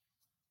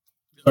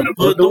Gonna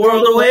put the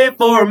world away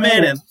for a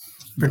minute.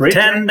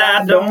 Pretend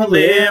I don't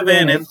live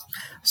in it.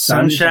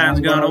 Sunshine's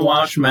gonna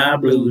wash my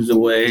blues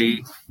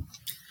away.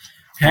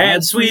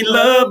 Had sweet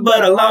love,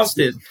 but I lost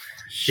it.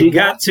 She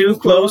got too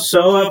close,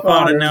 so I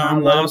fought it. Now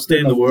I'm lost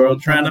in the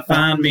world, trying to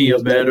find me a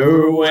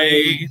better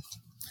way.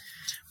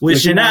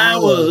 Wishing I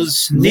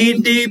was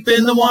knee-deep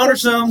in the water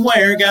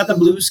somewhere. Got the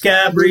blue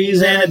sky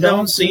breeze, and it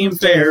don't seem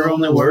fair.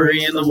 Only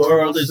worry in the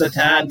world is the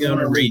tide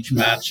gonna reach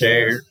my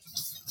chair.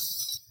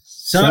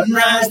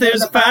 Sunrise,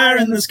 there's a fire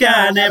in the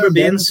sky. Never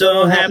been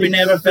so happy,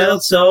 never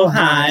felt so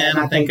high. And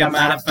I think I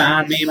might have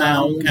found me my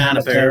own kind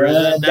of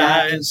paradise.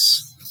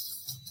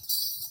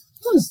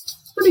 That was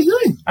pretty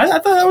good. I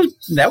thought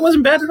that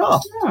wasn't bad at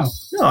all.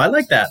 No, I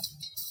like that.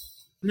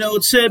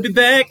 Note said be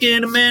back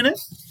in a minute.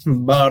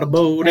 Bought a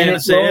boat and I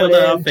sailed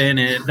off in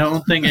it.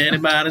 Don't think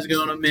anybody's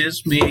gonna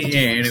miss me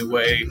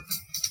anyway.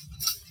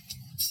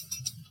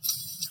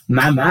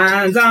 My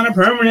mind's on a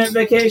permanent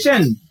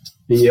vacation.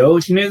 The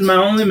ocean is my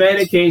only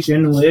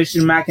medication.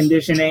 Wishing my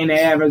condition ain't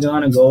ever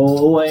gonna go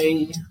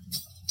away.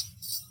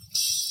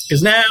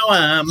 'Cause now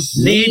I'm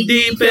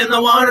knee-deep in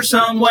the water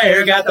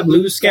somewhere. Got the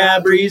blue sky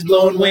breeze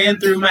blowing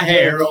wind through my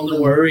hair. Only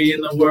worry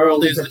in the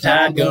world is the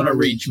tide gonna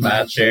reach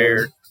my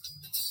chair.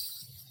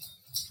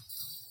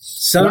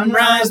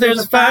 Sunrise, there's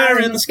a fire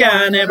in the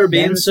sky. Never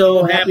been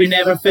so happy,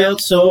 never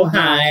felt so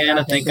high. And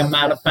I think I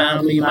might have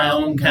found me my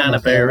own kind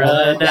of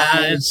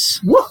paradise.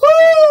 Woohoo!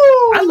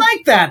 I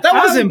like that. That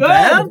wasn't good.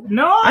 bad.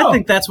 No. I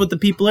think that's what the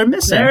people are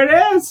missing. There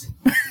it is.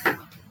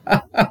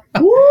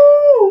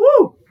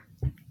 Woo!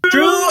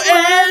 Drew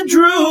and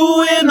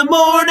Drew in the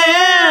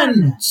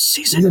morning.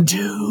 Season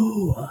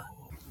 2.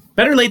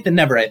 Better late than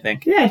never, I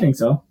think. Yeah, I think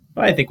so.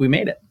 Well, I think we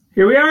made it.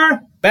 Here we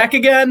are. Back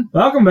again.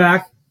 Welcome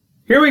back.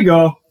 Here we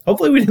go.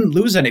 Hopefully we didn't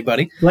lose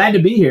anybody. Glad to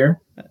be here.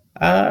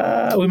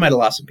 We might have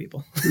lost some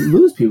people.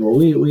 Lose people.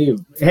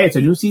 Hey, it's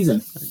a new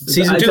season.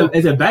 Season 2.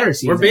 It's a better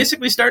season. We're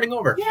basically starting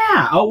over.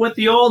 Yeah, out with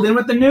the old, in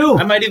with the new.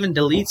 I might even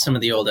delete some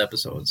of the old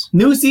episodes.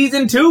 New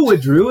season 2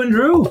 with Drew and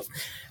Drew.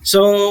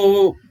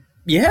 So,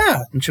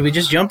 yeah. Should we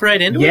just jump right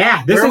into it?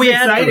 Yeah, this Where is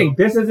exciting.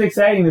 This is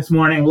exciting this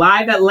morning.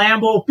 Live at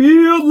Lambeau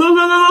Field.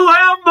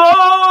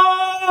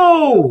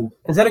 Lambeau!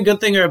 Is that a good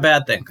thing or a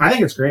bad thing? I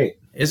think it's great.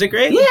 Is it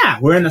great? Yeah,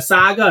 we're in the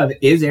saga of,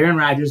 is Aaron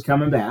Rodgers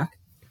coming back?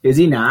 Is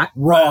he not?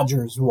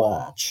 Rodgers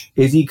watch.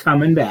 Is he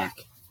coming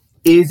back?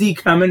 Is he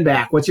coming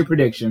back? What's your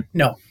prediction?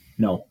 No.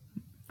 No.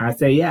 I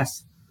say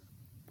yes.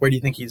 Where do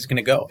you think he's going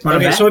to go? Coming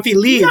Okay, back? so if he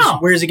leaves, No.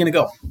 where is he going to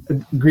go?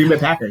 Green Bay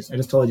Packers. I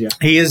just told you.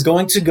 He is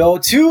going to go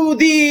to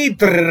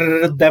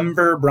the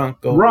Denver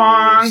Broncos.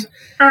 Wrong.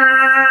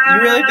 You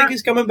really think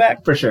he's coming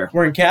back? For sure.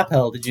 We're in cap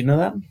hell. Did you know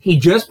that? He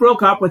just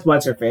broke up with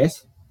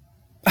what's-her-face.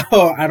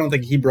 Oh, I don't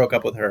think he broke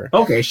up with her.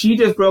 Okay, she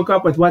just broke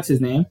up with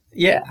what's-his-name.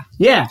 Yeah.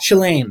 Yeah,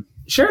 Shalane.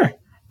 sure.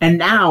 And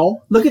now,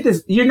 look at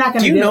this. You're not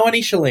going to Do you know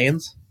any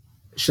Shalanes?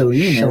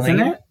 Shalene, isn't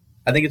it?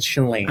 I think it's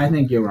Shalane. I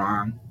think you're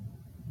wrong.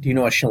 Do you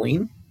know a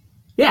Shalene?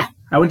 Yeah,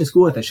 I went to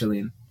school with a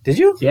Shalene. Did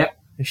you? Yep.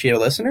 Is she a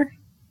listener?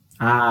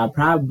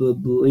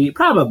 Probably.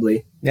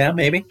 Yeah,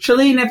 maybe.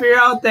 Shalene, if you're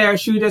out there,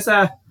 shoot us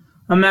a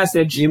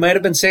message. You might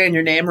have been saying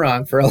your name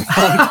wrong for a long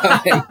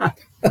time.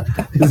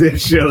 Is it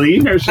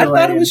Shalene or Shalane?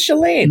 I thought it was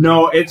Shalane.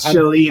 No, it's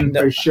Shalene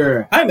for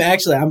sure.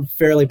 I'm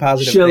fairly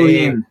positive.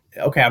 Shalene.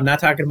 Okay, I'm not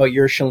talking about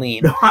your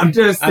Shalene. No, I'm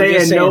just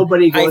saying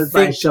nobody goes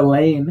by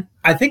Shalane.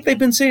 I think they've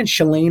been saying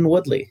Shalane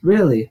Woodley.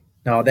 Really?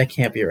 No, that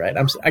can't be right.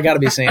 I got to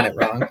be saying it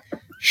wrong.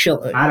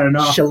 I don't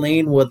know.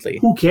 Shalane Woodley.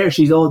 Who cares?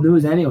 She's old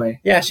news anyway.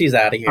 Yeah, she's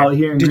out of here. Out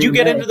here in Did you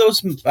Green get Bay. into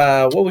those?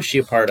 What was she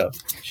a part of?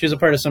 She was a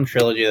part of some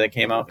trilogy that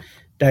came out.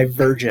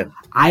 Divergent.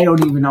 I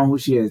don't even know who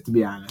she is, to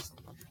be honest.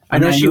 I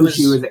know she knew was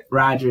she was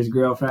Roger's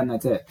girlfriend.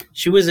 That's it.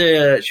 She was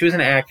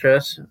an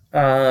actress.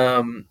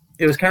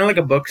 It was kind of like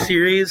a book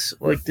series.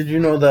 Like, did you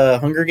know the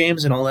Hunger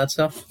Games and all that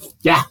stuff?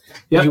 Yeah.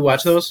 Did Yep. you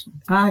watch those?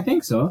 I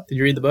think so. Did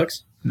you read the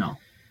books? No.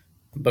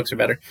 Books are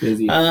better.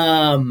 Busy.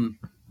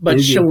 But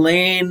Busy.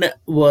 Shalane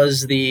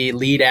was the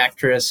lead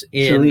actress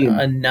in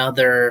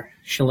another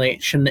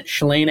Shalane.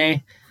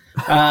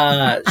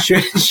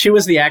 She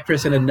was the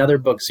actress in another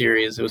book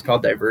series. It was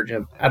called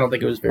Divergent. I don't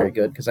think it was very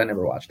good because I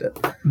never watched it.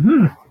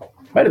 Mm-hmm.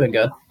 Might have been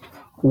good.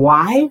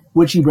 Why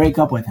would she break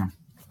up with him?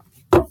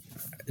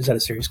 Is that a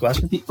serious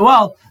question?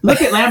 Well,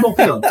 look at Lambeau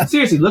Field.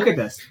 Seriously, look at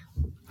this.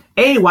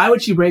 A, why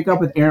would she break up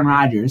with Aaron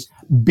Rodgers?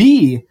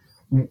 B,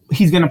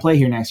 he's going to play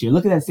here next year.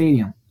 Look at that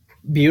stadium.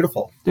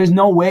 Beautiful. There's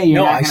no way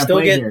you're not going to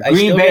play here.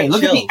 Green Bay.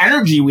 Look at the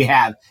energy we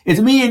have. It's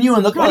me and you,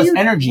 and look at all this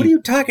energy. What are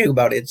you talking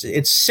about?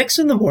 It's 6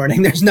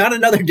 a.m. There's not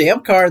another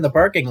damn car in the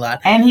parking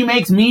lot. And he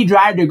makes me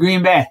drive to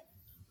Green Bay.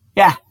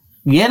 Yeah.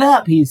 Get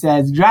up, he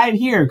says. Drive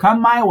here.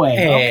 Come my way.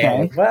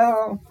 Hey, okay.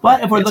 Well,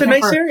 but if we're it's a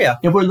nice area.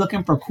 If we're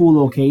looking for cool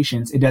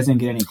locations, it doesn't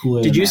get any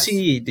cooler. Did you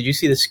see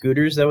the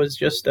scooters that was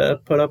just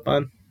put up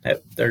on?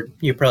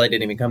 You probably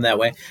didn't even come that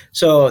way.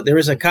 So there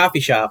was a coffee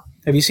shop.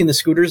 Have you seen the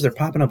scooters? They're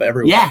popping up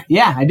everywhere.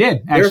 Yeah, I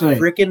did, actually.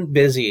 They're freaking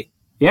busy.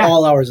 Yeah.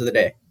 All hours of the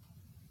day.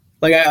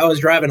 Like I was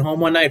driving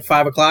home one night,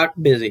 5 o'clock,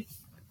 busy.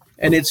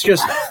 And it's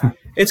just,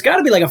 It's got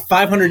to be like a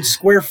 500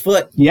 square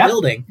foot Yep.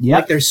 building. Yep.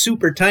 Like they're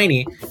super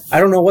tiny. I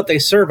don't know what they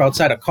serve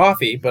outside of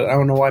coffee, but I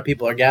don't know why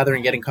people are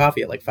gathering getting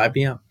coffee at like 5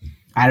 p.m.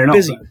 I don't know.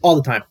 Busy all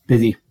the time.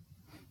 Busy.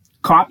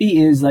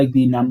 Coffee is like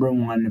the number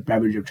one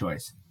beverage of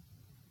choice.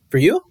 For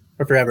you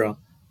or for everyone?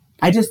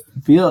 I just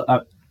feel,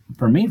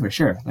 for me, for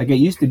sure. Like it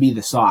used to be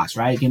the sauce,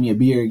 right? Give me a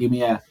beer, give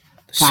me a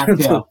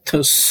cocktail.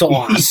 The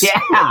sauce.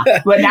 Yeah,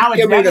 but now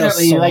it's Give me the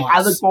definitely like I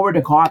sauce. look forward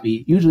to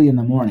coffee, usually in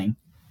the morning,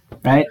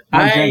 right?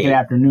 I drink it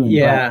afternoon.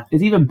 yeah. but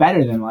it's even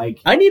better than like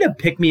I need a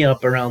pick me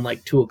up around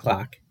like 2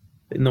 o'clock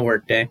in the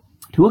workday.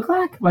 2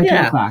 o'clock. Why 2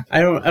 o'clock?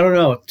 I don't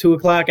know. 2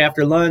 o'clock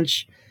after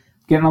lunch.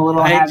 Getting a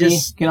little I heavy,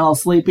 just- getting a little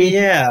sleepy.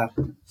 Yeah.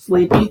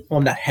 Sleepy. Well,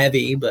 I'm not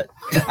heavy, but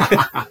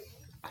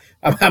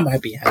I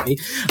might be heavy.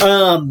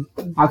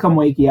 I'll come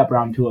wake you up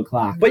around 2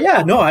 o'clock. But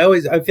yeah, no,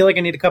 I feel like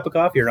I need a cup of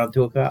coffee around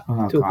 2 o'clock.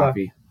 Oh, 2 o'clock.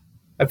 coffee.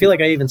 I feel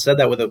like I even said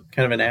that with a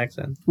kind of an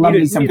accent. Love Need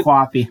me a- some need a-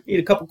 coffee. Need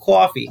a cup of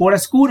coffee. Go to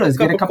Scooters,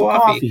 Cup get a of cup of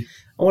coffee. coffee.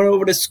 I went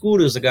over to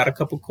Scooters. I got a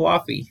cup of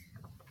coffee.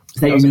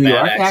 Is that your was a New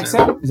bad York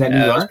accent? Is that New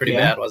Yeah, York? that was pretty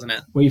bad, wasn't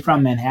it? Where you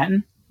from?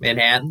 Manhattan?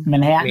 Manhattan.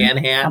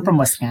 Manhattan? I'm from The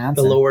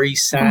Wisconsin. Lower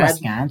East From Side.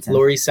 Wisconsin.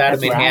 Lower East Side of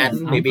That's where I am.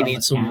 Manhattan. I'm Maybe from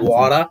need some Wisconsin.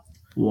 water.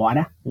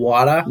 Water?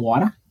 Water.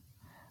 Water?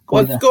 Go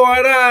What's to-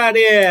 going on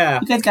here?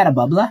 You guys got a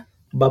bubbler?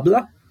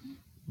 Bubbler?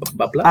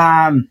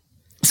 Bubbler?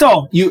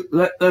 So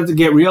let's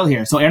get real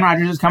here. So Aaron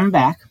Rodgers is coming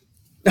back,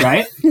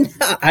 right?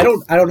 I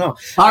don't know. All I don't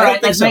right,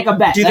 think let's so. make a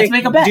bet. Do you Let's think,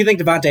 make a bet. Do you think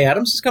Devontae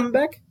Adams is coming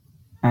back?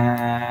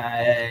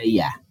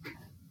 Yeah,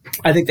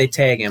 I think they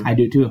tag him. I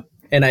do too.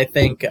 And I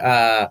think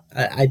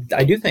I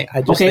do think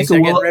I just think so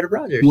they're we'll- getting rid of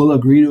Rodgers. We'll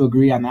agree to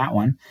agree on that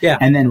one. Yeah.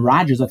 And then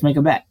Rodgers, let's make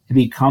a bet. If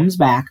he comes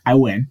back, I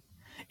win.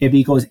 If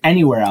he goes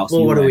anywhere else,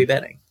 Well, you what are win. we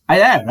betting?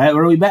 Yeah, right.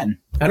 What are we betting?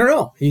 I don't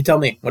know. You tell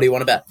me. What do you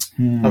want to bet?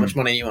 Hmm. How much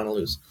money you want to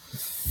lose?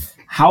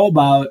 How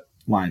about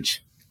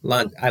lunch?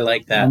 Lunch. I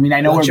like that. I mean, I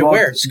know Lunch we're at both-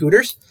 where?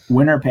 Scooters?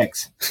 Winner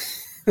picks.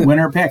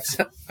 Winner picks.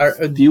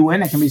 If you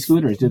win, it can be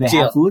Scooters. Do they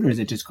Deal. have food or is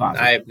it just coffee?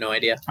 I have no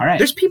idea. All right.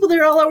 There's people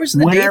there all hours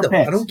of the day, Winner though.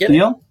 picks. I don't get it.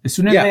 Deal? As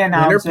soon as they Yeah, winner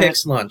announce it,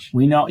 picks lunch.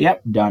 we know.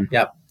 Yep, done.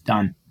 Yep.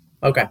 Done.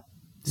 Okay.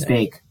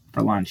 Steak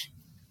for lunch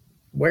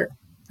Where?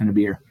 and a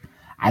beer.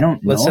 I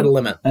don't know. Let's set a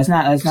limit. Let's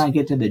not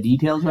get to the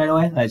details right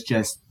away. Let's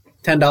just.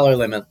 $10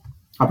 limit.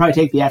 I'll probably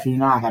take the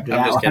afternoon off after I'm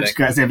that just lunch kidding.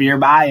 because if you're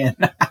buying,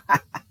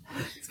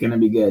 it's gonna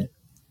be good.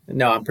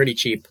 No, I'm pretty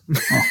cheap.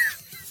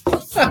 All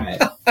right.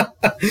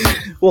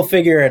 We'll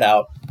figure it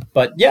out.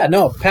 But yeah,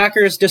 no,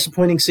 Packers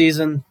disappointing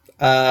season.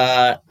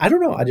 I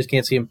don't know. I just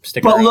can't see him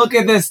sticking But around. look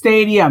at the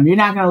stadium. You're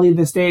not gonna leave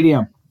the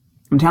stadium.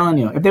 I'm telling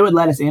you. If they would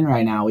let us in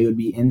right now, we would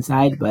be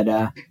inside. But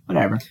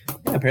whatever.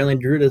 Apparently,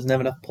 Drew doesn't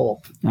have enough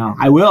pull. No,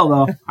 I will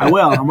though. I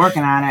will. I'm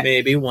working on it.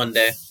 Maybe one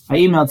day. I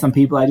emailed some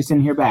people. I just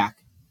didn't hear back.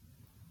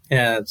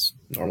 Yeah, it's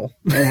normal.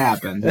 It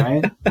happens,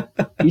 right?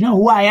 You know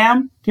who I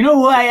am? Do you know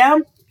who I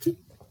am?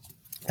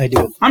 I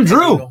do. I'm I do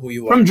Drew know who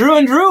you are. from Drew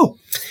and Drew.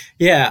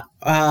 Yeah.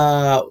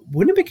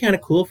 Wouldn't it be kind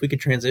of cool if we could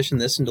transition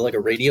this into like a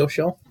radio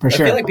show? For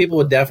sure. I feel like people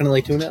would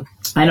definitely tune in.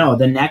 I know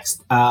the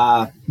next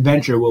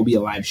venture will be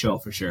a live show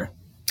for sure.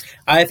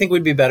 I think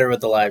we'd be better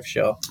with the live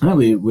show. I know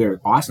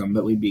we're awesome,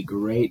 but we'd be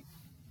great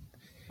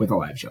with a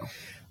live show.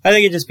 I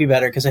think it'd just be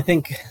better because I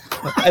think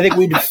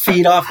we'd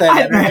feed off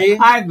that energy.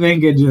 I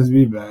think it'd just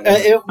be better.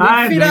 It would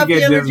I feed think off the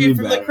it'd just energy be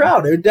from the better.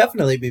 crowd. It would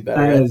definitely be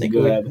better. That I is think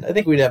good. I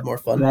think we'd have more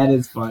fun. That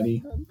is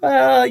funny.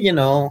 You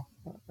know,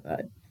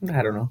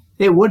 I don't know.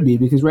 It would be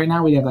because right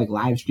now we have like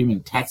live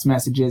streaming text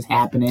messages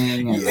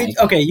happening. And, like,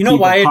 Okay, you know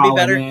people why it'd be calling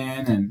better? in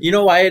and- You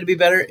know why it'd be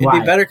better? It'd Why?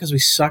 be better because we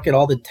suck at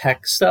all the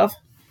tech stuff.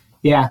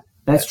 yeah,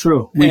 that's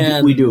true.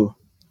 And- We do.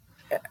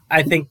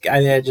 I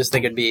just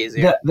think it'd be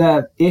easier.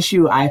 The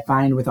issue I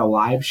find with a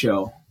live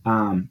show,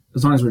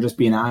 as long as we're just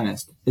being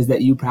honest, is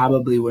that you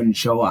probably wouldn't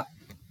show up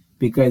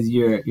because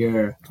you're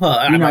Well,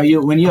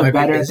 when you I might have be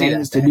better busy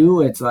things that to day.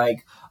 do, it's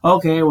like,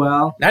 okay,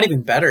 well, Not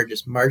even better,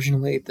 just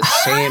marginally the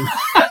same.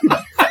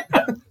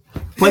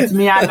 puts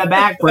me on the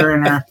back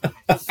burner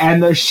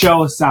and the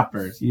show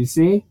suffers. You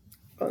see?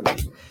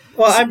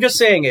 Well, I'm just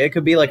saying it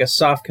could be like a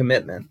soft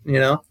commitment, you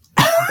know,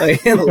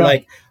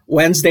 like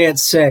Wednesday at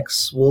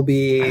 6, we'll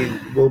be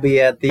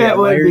at the It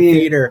would Meyer be-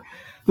 Theater,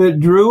 The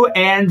Drew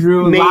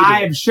Andrew Maybe.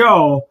 live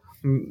show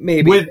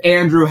maybe. with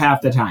Andrew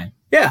half the time.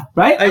 Yeah,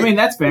 Right? I mean,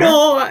 that's fair.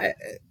 no,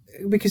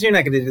 because you're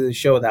not going to do the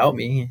show without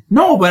me.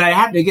 No, but I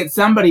have to get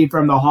somebody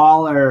from the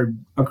hall or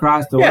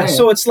across the Yeah, way.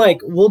 so it's like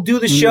we'll do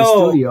the In the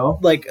show studio.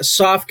 like a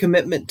soft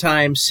commitment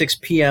time, 6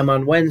 p.m.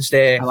 on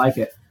Wednesday, I like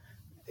it.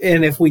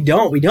 and if we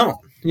don't, we don't.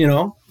 You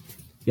know,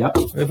 Yep.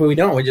 if we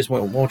don't, we just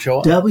won't show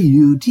up.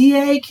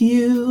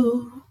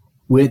 WTAQ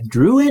with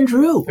Drew and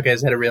Drew. Okay,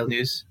 is that a real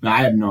news?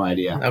 I have no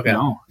idea. Okay,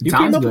 No, it you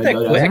sounds came up good, with that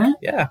though, quick. doesn't it?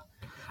 Yeah.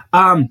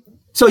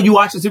 So you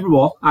watched the Super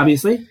Bowl,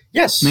 obviously.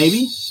 Yes.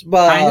 Maybe?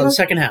 Well, Kind of?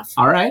 second half.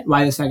 All right.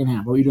 Why the second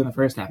half? What were you doing the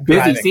first half? Busy.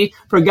 Driving. See,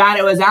 forgot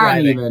it was on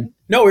Driving. even.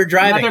 No, we're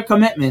driving. Another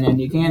commitment, and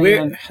you can't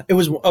even. It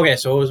was okay.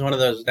 So it was one of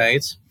those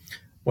nights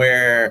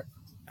where,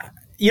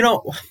 you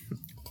know,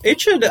 it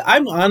should.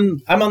 I'm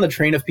on the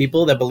train of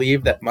people that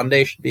believe that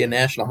Monday should be a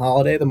national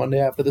holiday. The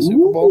Monday after the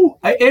Super Bowl.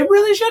 Ooh, it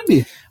really should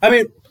be. I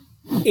mean,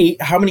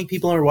 how many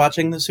people are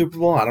watching the Super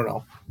Bowl? I don't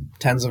know,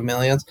 tens of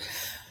millions.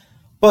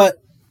 But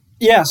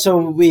yeah, so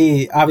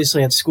we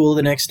obviously had school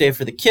the next day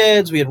for the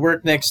kids. We had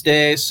work next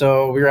day,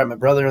 so we were at my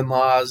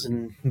brother-in-law's,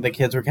 and the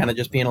kids were kind of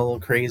just being a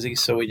little crazy,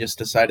 so we just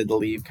decided to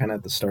leave kind of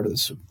at the start of the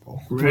Super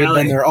Bowl. Really? We've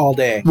been there all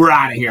day. We're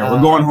out of here.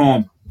 We're going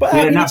home. But We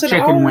had I mean, enough it's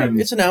chicken wings.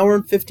 It's an hour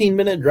and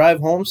 15-minute drive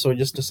home, so we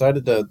just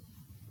decided to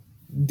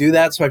do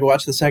that so I could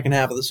watch the second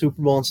half of the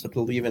Super Bowl instead of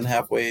leaving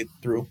halfway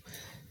through.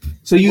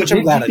 So you Which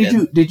I'm glad I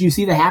did. Did you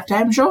see the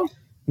halftime show?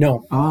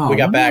 No, Oh, we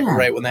got back man.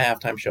 right when the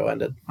halftime show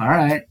ended. All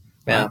right.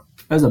 Yeah,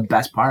 That was the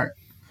best part.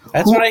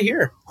 that's what I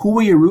hear. Who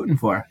were you rooting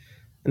for?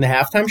 In the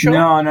halftime show?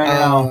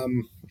 No.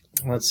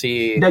 Let's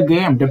see. The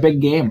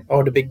big game.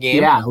 Oh, the big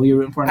game? Yeah, who you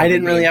rooting for? in the I big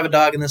didn't really game? have a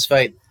dog in this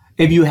fight.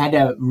 If you had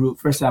to root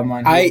for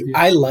someone,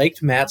 I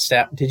liked Matt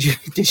Stafford.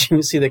 Did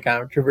you see the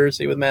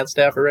controversy with Matt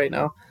Stafford right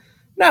now?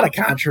 Not a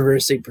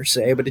controversy per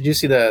se, but did you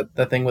see the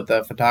thing with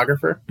the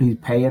photographer? he's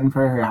paying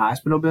for her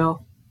hospital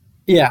bill.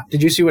 Yeah.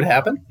 Did you see what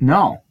happened?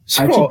 No,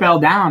 So- she fell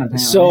down. Apparently.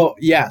 So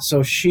yeah,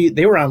 so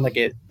they were on like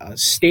a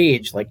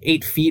stage like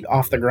 8 feet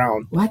off the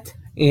ground, what?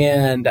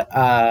 and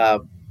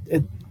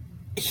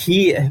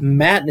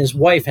Matt and his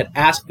wife had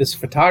asked this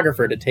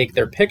photographer to take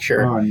their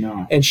picture, Oh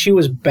no! and she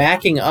was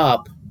backing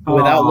up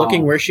without Oh.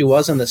 looking where she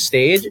was on the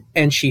stage,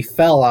 and she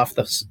fell off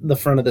the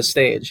front of the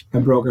stage.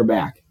 And broke her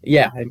back.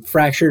 Yeah, and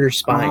fractured her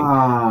spine.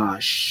 Ah,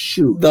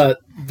 shoot!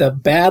 The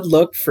bad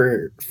look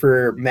for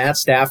Matt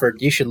Stafford.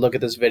 You should look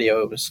at this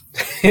video.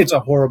 It's a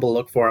horrible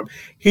look for him.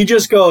 He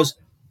just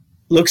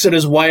looks at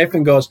his wife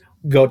and goes,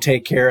 "Go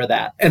take care of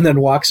that," and then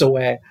walks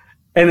away.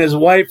 And his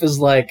wife is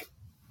like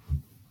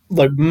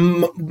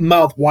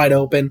mouth wide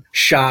open,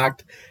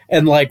 shocked,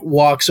 and like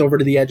walks over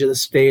to the edge of the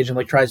stage and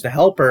like tries to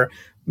help her.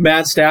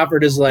 Matt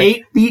Stafford is like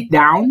 8 feet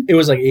down. It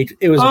was like eight.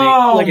 It was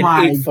like an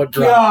my 8-foot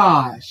drop.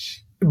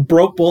 gosh!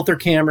 Broke both her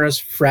cameras,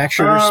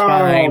 fractured her Oh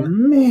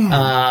spine.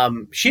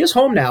 man! She is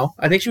home now.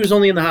 I think she was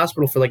only in the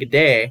hospital for like a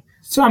day,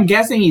 So I'm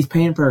guessing he's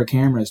paying for her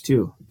cameras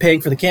too,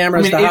 paying for the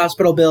cameras, I mean, the if-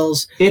 hospital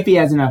bills. if he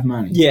has enough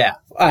money. Yeah,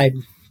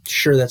 I'm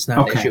sure that's not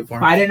an Okay. issue for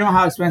him. I didn't know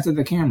how expensive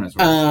the cameras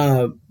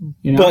were.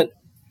 You know?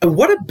 But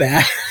what a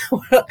bad.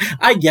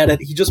 I get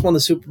it. He just won the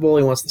Super Bowl.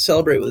 He wants to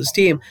celebrate with his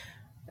team.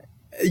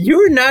 You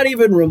were not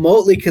even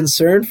remotely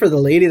concerned for the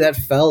lady that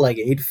fell like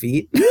 8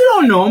 feet. you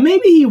don't know.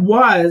 Maybe he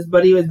was,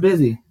 but he was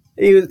busy.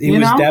 He was You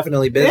know?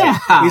 definitely busy.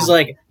 Yeah. He's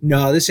like,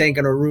 no, this ain't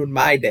gonna ruin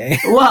my day.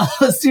 Well,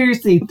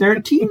 seriously,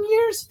 13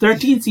 years,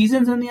 13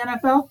 seasons in the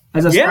NFL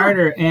as a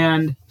Yeah.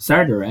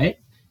 starter, right?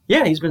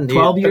 Yeah, he's been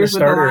 12 been a years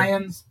with the starter.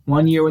 Lions,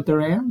 1 year with the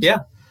Rams. Yeah,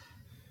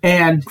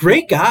 And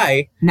great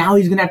guy. now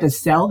he's going to have to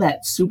sell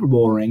that Super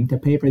Bowl ring to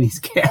pay for these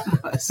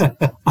cameras.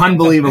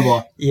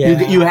 Unbelievable. Yeah.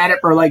 You had it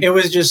for like It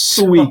was just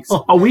 2 weeks.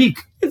 A week.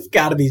 It's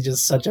got to be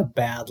just such a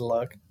bad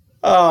look.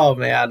 Oh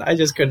man, I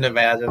just couldn't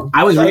imagine.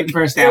 I was Like, rooting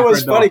for Stafford. It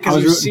was funny though. I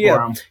because was rooting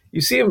for him.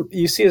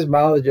 you see his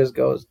mouth just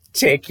goes,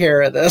 "Take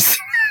care of this,"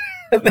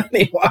 and then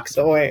he walks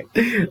away.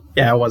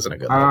 Yeah, it wasn't a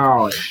good look.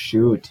 Oh,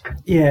 shoot.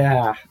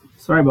 Yeah,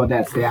 Sorry about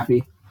that,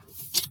 Staffy.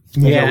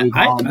 yeah. we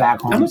call him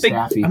back home, I'm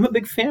Staffy. a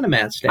big fan of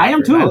Matt Stafford. I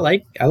am too.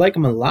 I like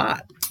him a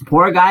lot.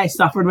 Poor guy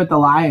suffered with the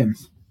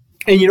Lions.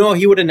 And you know,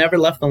 he would have never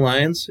left the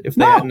Lions if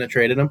they No. hadn't have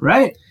traded him.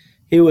 Right.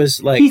 He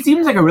was like, He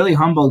seems like a really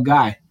humble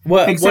guy.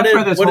 Except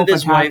for this whole did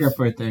his wife?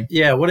 photographer thing.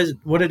 Yeah, what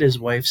did his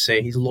wife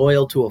say? He's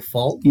loyal to a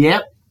fault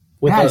Yep.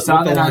 with Yeah, I the, saw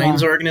with the that on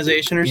Lions a-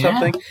 organization or Yeah.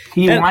 something.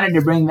 He And- wanted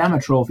to bring them a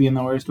trophy in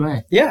the worst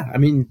way. Yeah, I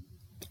mean,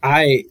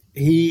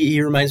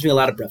 he reminds me a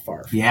lot of Brett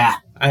Favre. Yeah.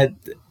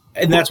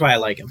 And that's why I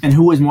like him. And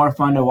who was more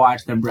fun to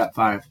watch than Brett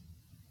Favre?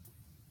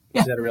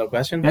 Is that a real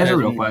question? That's a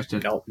real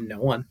question. No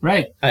one.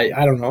 Right. I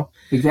don't know.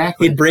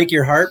 Exactly. He'd break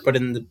your heart, but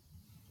in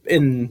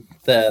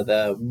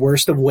the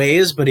worst of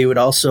ways. But he would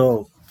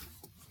also,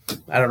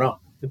 I don't know,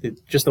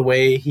 just the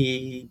way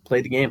he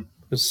played the game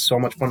it was so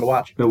much fun to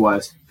watch. It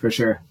was, for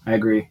sure. I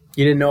agree.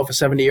 You didn't know if a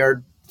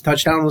 70-yard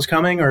touchdown was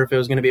coming or if it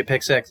was going to be a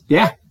pick six,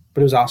 Yeah. but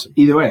it was awesome.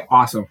 Either way,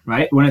 awesome,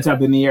 right? When it's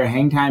up in the air,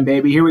 hang time,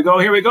 baby. Here we go,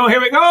 here we go, here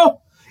we go.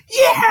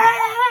 Yeah!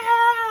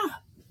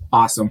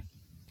 Awesome.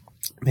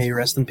 May you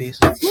rest in peace.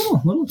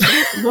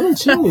 Little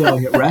chilly out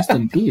here. Rest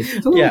in peace.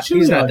 It's a little Yeah,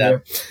 chilly he's not out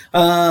dead.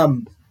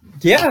 here.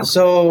 Yeah,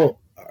 so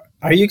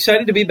are you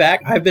excited to be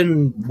back? I've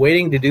been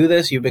waiting to do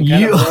this. You've been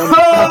kind of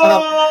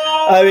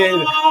I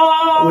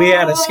mean, we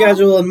had a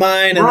schedule in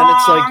mind, and then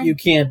it's like you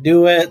can't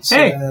do it. So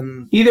Hey,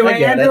 then Either way,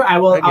 get Andrew, it. I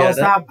will get it.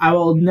 stop. I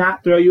will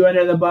not throw you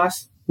under the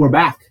bus. We're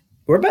back.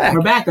 We're back.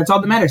 We're back. That's all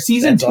that matters.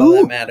 Season That's all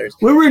that 2. matters.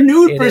 We're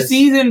renewed It for is.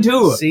 season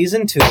 2.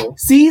 Season 2.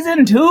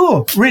 Season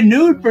 2.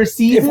 Renewed for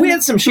season If we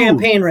had some 2.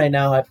 champagne right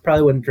now, I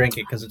probably wouldn't drink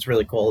it because it's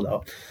really cold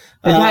out.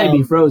 It had to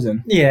be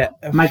frozen. Yeah,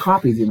 My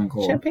coffee's even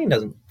cold. champagne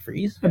doesn't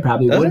freeze. It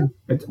probably Does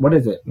would. What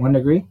is it? 1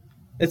 degree?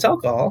 It's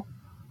alcohol.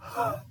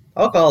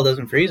 Alcohol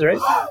doesn't freeze, right?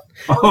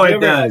 Oh, Did you it ever-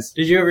 does.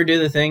 Did you ever do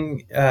the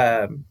thing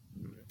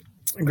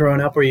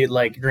growing up where you'd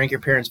like drink your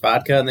parents'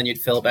 vodka and then you'd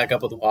fill it back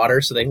up with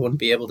water so they wouldn't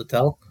be able to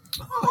tell?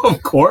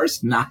 Of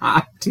course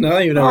not. No,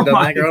 you've never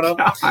done that growing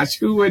up? Gosh,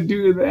 who would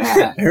do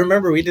that? I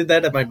remember we did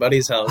that at my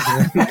buddy's house.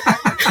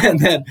 And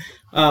then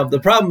the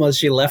problem was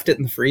she left it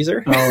in the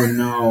freezer. Oh,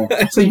 no.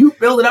 So you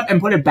filled it up and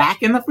put it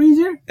back in the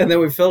freezer? And then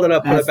we filled it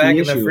up, put That's it back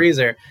the in the issue.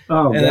 freezer.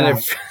 Oh,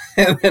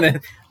 And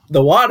then,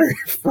 the water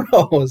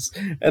froze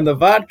and the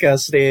vodka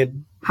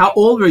stayed. How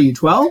old were you,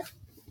 12?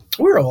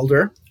 We're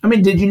older. I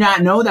mean, did you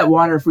not know that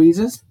water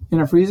freezes in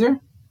a freezer?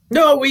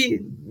 No, we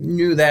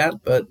knew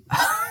that, but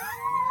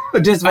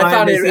Just I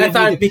thought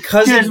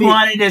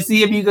wanted to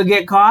see if you could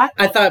get caught?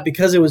 I thought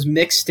because it was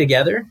mixed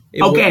together.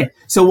 Okay,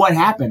 so what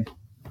happened?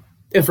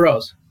 It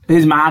froze.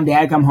 His mom,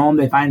 dad come home,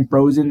 they find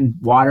frozen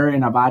water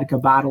in a vodka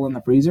bottle in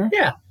the freezer?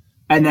 Yeah.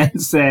 And then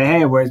say,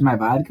 hey, where's my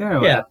vodka? Or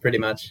what? Yeah, pretty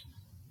much.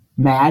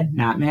 Mad?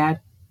 Not mad?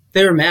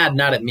 They were mad,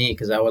 not at me,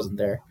 because I wasn't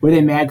there. Were they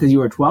mad because you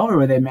were 12 or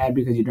were they mad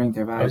because you drank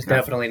their vodka? I was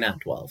definitely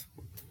not 12.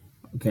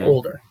 okay.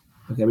 Older.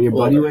 Okay, but your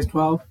buddy was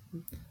 12?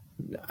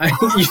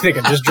 You think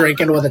I'm just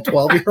drinking with a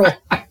 12-year-old?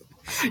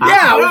 Yeah,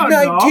 I don't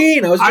was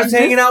 19. know. I was just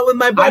hanging out with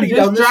my I'm buddy down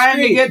just the trying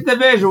street. to get the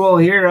visual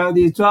here of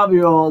these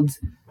 12-year-olds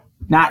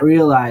not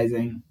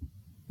realizing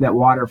that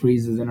water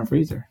freezes in a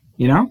freezer.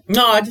 You know?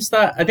 No, I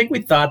think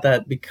we thought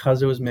that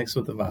because it was mixed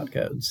with the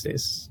vodka,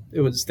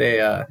 it would stay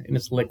in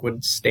its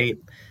liquid state.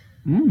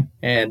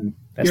 And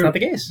that's not the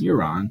case. You're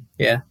wrong.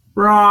 Yeah.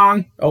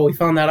 Wrong. Oh, we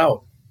found that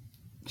out.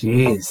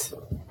 Jeez.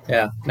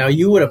 Yeah. Now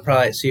you would have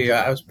probably,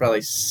 I was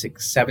probably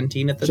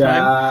 17 at the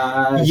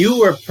time. Josh. You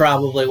were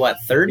probably, what,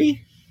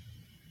 30?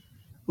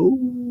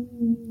 Ooh.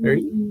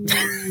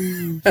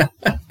 30?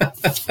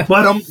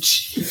 But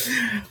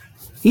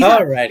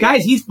Alrighty.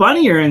 guys, he's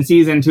funnier in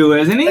season 2,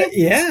 isn't he?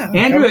 Yeah. I'm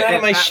Andrew, coming out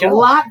of my a shell.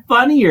 lot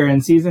funnier in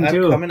season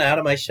 2. I'm coming out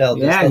of my shell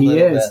just Yeah, a he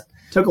little is. bit.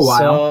 Took a while.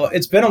 So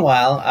it's been a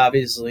while,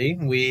 obviously.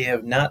 We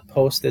have not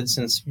posted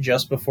since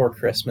just before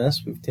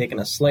Christmas. We've taken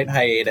a slight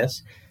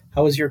hiatus.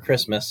 How was your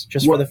Christmas?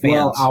 Just for the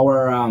fans. Well,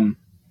 our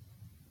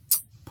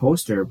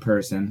poster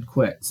person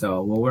quit,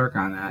 so we'll work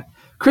on that.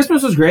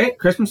 Christmas was great.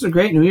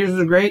 New Year's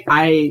was great.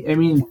 I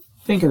mean,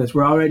 think of this.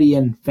 We're already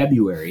in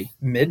February.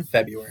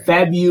 Mid-February.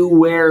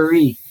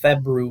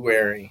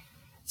 February.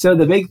 So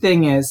the big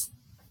thing is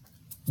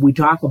we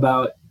talk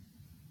about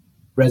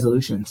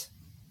resolutions,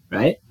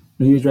 right?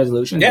 New Year's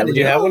resolutions. Yeah, did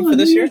you have one for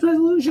this New year? Year's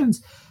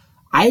resolutions.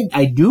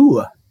 I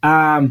do.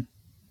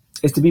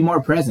 Is to be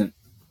more present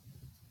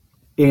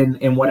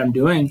in what I'm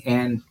doing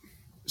and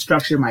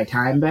structure my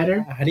time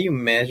better. How do you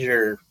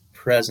measure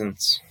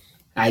presence?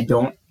 I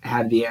don't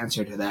have the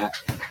answer to that.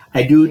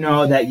 I do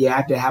know that you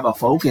have to have a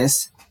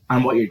focus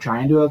on what you're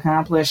trying to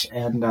accomplish,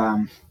 and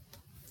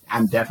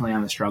I'm definitely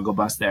on the struggle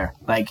bus there.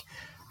 Like,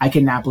 I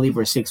cannot believe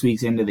we're 6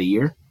 weeks into the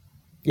year.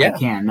 Yeah. I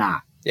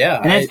cannot.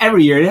 Yeah. And it's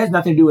every year. It has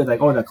nothing to do with like,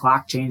 oh, the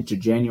clock changed to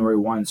January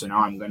 1, so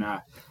now I'm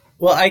gonna.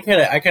 Well, I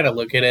kind of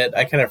look at it.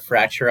 I kind of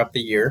fracture up the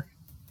year,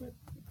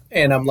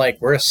 and I'm like,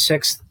 we're a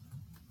sixth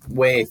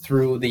way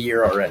through the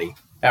year already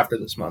after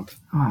this month,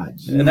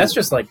 and that's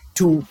just like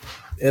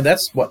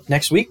that's what,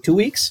 next week, 2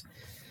 weeks.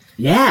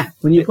 Yeah,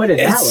 when you put it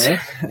that way.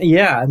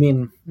 Yeah, I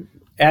mean,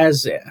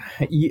 as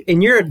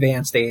in your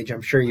advanced age,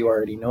 I'm sure you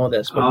already know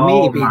this, but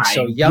me being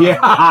so young,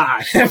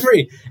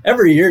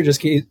 every year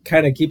just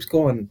kind of keeps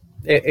going.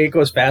 It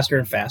goes faster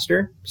and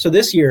faster. So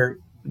this year,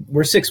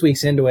 we're 6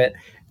 weeks into it.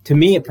 To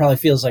me, it probably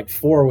feels like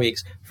 4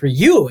 weeks. For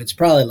you, it's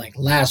probably like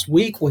last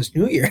week was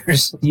New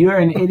Year's. You're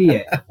an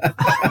idiot.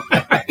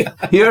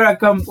 You're a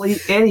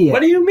complete idiot.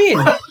 What do you mean?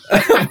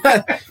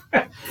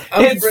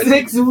 It's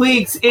 6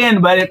 weeks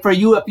in, but for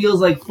you, it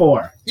feels like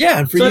 4.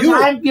 Yeah, and for so you,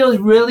 time feels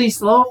really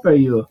slow for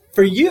you.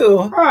 For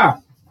you, no,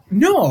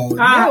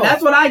 no.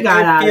 that's what I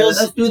got out of it.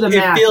 Let's do the math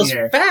here. It feels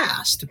here.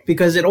 fast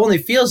because it only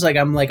feels like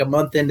I'm like a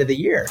month into the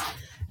year.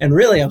 And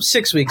really, I'm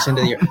 6 weeks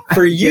into the year.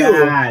 For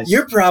you,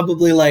 you're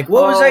probably like,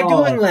 what was I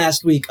doing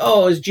last week?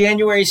 Oh, it was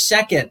January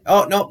 2nd.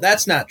 Oh, no,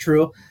 that's not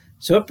true.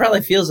 So it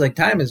probably feels like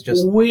time is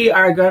just... We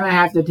are going to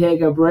have to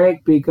take a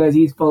break because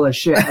he's full of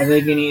shit. I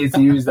think he needs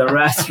to use the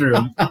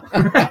restroom.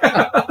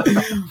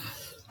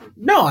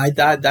 No, I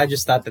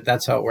just thought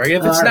that's how it works.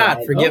 If it's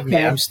not, forgive me.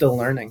 I'm still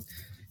learning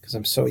because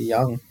I'm so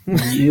young.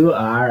 You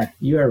are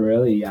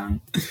really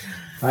young.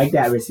 I like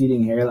that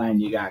receding hairline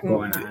you got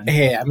going on.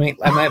 Hey, I might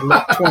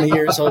look 20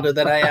 years older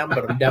than I am,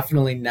 but I'm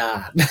definitely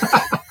not.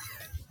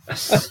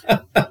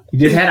 You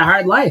just had a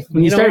hard life.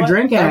 When you start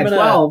drinking at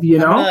 12,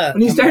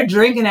 when you start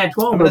drinking at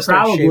 12, we're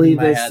probably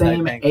the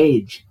same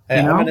age.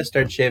 I'm going to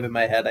start shaving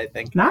my head, I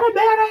think. Not a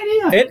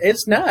bad idea.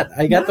 It's not.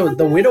 I got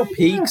the widow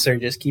peaks are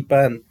just keep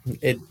on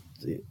it.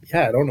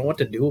 Yeah, I don't know what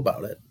to do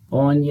about it.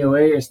 Well, when you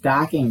wear your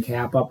stocking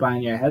cap up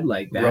on your head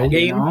like that,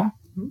 Rogaine?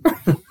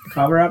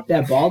 Cover up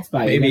that bald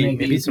spot.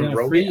 Maybe some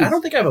Rogaine. I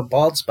don't think I have a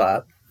bald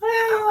spot. Well,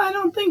 I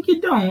don't think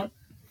you don't.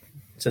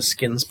 It's a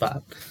skin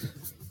spot.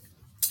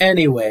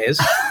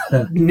 Anyways,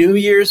 New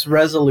Year's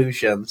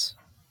resolutions.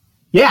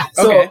 Yeah.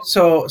 Okay.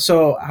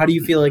 So how do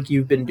you feel like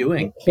you've been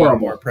doing? Horrible.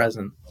 Being more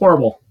present.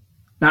 Horrible.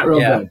 Not real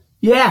good.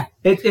 Yeah.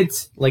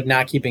 It's like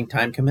not keeping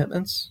time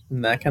commitments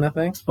and that kind of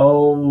thing.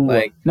 Oh,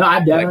 no,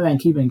 I've definitely been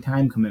keeping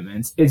time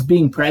commitments. It's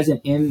being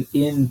present in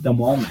the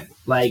moment.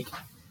 Like,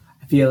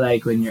 feel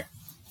like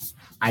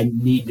I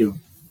need to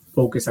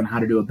focus on how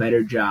to do a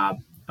better job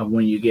of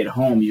when you get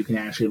home, you can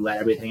actually let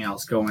everything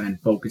else go in and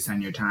focus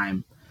on your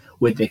time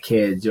with the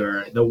kids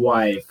or the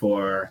wife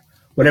or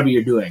whatever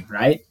you're doing,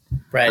 right?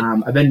 Right.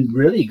 I've been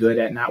really good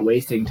at not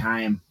wasting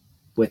time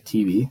with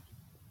TV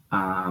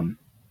and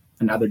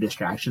other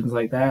distractions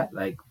like that,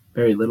 like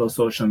very little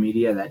social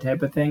media, that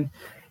type of thing.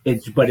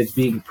 But it's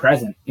being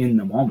present in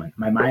the moment.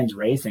 My mind's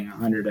racing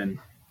 110%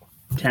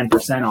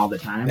 all the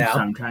time, Yeah. so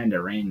I'm trying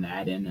to rein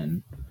that in.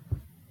 And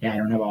I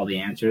don't have all the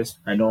answers.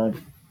 I know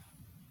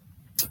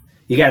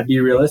you got to be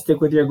realistic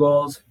with your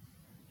goals.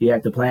 You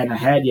have to plan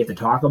ahead. You have to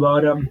talk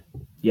about them.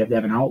 You have to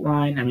have an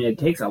outline. I mean, it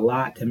takes a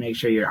lot to make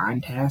sure you're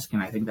on task,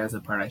 and I think that's the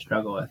part I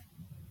struggle with.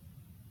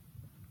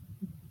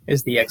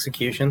 Is the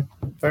execution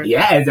part?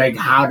 Yeah, it's like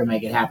how to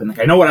make it happen. Like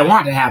I know what I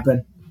want to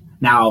happen.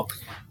 Now,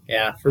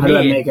 Yeah. how do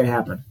I make it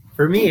happen?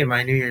 For me,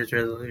 my New Year's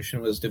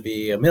resolution was to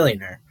be a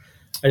millionaire.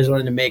 I just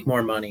wanted to make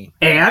more money.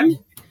 And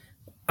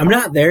I'm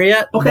not there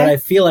yet, Okay. but I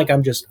feel like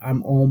I'm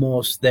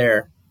almost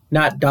there.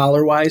 Not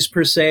dollar-wise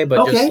per se, but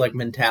Okay. just like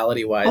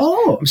mentality-wise.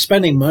 oh, I'm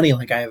spending money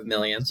like I have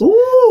millions.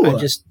 ooh, I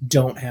just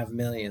don't have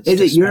millions. is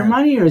to it your spend.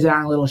 money or is it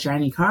on a little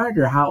shiny card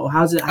or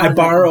how's it? I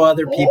borrow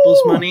other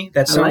people's money.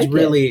 That I sounds like it.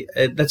 really.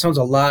 That sounds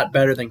a lot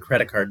better than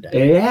credit card debt.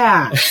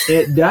 Yeah,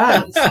 it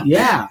does.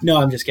 Yeah.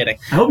 No, I'm just kidding.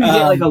 I hope you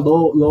get like a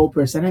low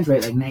percentage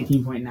rate, like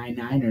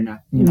 19.99 or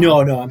not. No,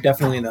 I'm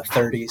definitely in the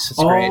 30s. It's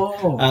great.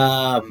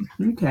 Oh,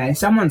 okay.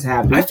 Someone's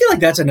happy. I feel like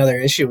that's another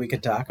issue we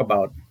could talk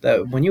about.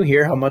 That when you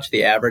hear how much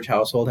the average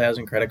household has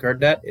in credit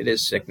card debt, it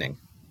is sickening.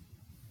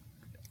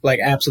 Like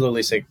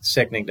absolutely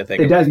sickening to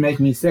think It about. does make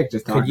me sick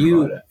just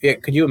talking about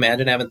it. Could you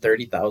imagine having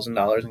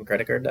 $30,000 in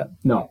credit card debt?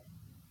 No.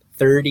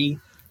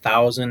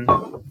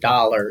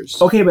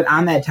 $30,000 Okay, but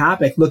on that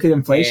topic, look at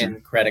inflation.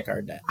 in credit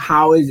card debt.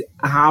 How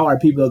are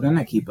people going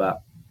to keep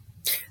up?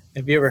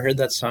 Have you ever heard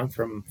that song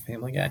from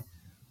Family Guy?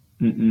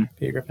 Mm-mm.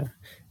 Peter Griffin.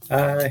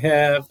 I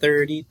have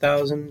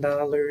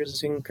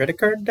 $30,000 in credit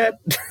card debt.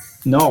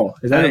 No.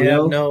 Is that I a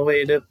real? have no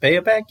way to pay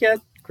it back yet.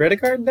 Credit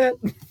card debt?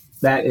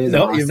 That is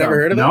No, awesome. you've never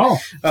heard of it? No.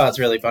 Oh, it's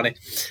really funny.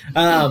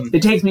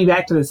 It takes me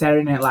back to the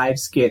Saturday Night Live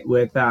skit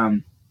with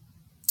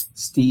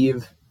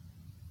Steve.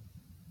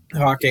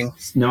 Hawking.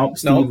 Nope,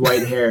 Steve Nope.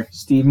 White Hair.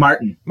 Steve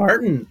Martin.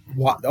 Martin.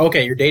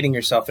 Okay, you're dating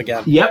yourself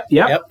again. Yep.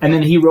 Yep. And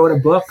then he wrote a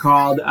book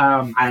called, I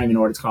don't even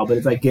know what it's called, but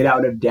it's like Get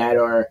Out of Debt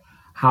or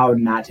How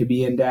Not to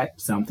Be in Debt,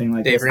 something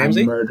like Dave this.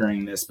 Ramsey? I'm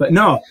murdering this. But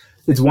no,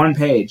 it's one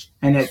page.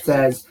 And it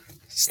says,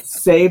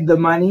 save the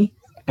money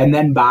and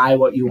then buy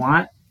what you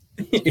want.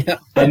 Yeah.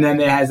 And then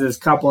it has this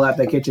couple at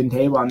the kitchen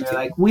table, and they're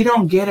like, we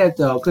don't get it,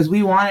 though, because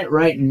we want it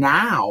right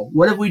now.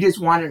 What if we just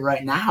want it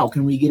right now?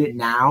 Can we get it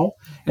now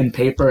and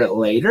paper it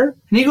later?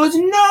 And he goes,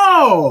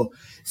 no!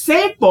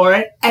 Save for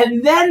it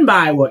and then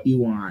buy what you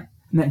want.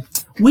 And then,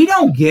 we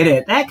don't get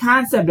it. That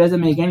concept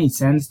doesn't make any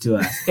sense to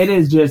us. It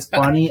is just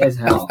funny as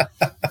hell.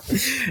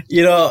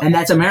 You know, And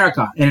that's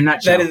America in a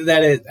nutshell.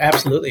 that is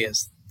absolutely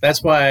is.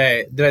 That's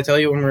why, did I tell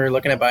you when we were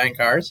looking at buying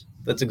cars?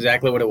 That's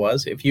exactly what it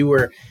was. If you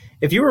were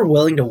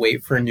willing to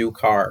wait for a new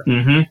car,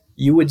 Mm-hmm.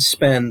 you would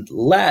spend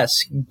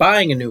less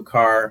buying a new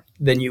car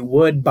than you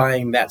would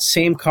buying that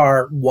same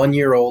car 1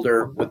 year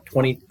older with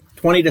 20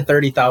 to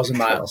 30,000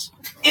 miles.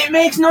 It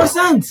makes no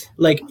sense.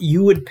 Like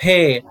you would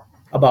pay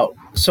about.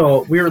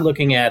 So we were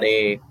looking at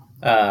a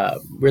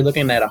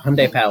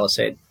Hyundai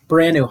Palisade,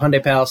 brand new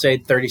Hyundai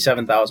Palisade,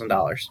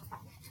 $37,000.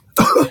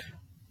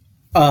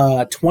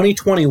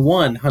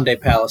 2021 Hyundai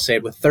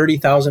Palisade with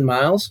 30,000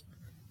 miles,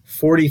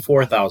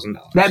 $44,000.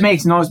 That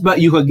makes no sense,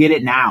 but you could get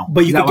it now.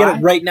 But you Is could that get why?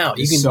 it right now.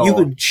 You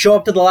can show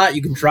up to the lot.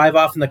 You can drive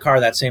off in the car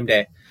that same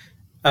day.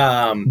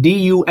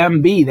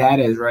 DUMB, that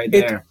is right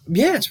there.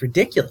 Yeah, it's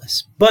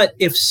ridiculous. But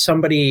if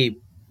somebody,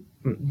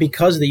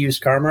 because the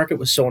used car market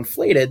was so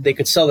inflated, they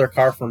could sell their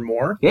car for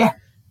more. Yeah.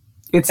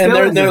 It's And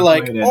still they're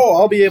like, inflated. oh,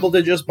 I'll be able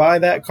to just buy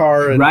that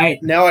car. And Right.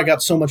 now I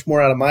got so much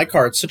more out of my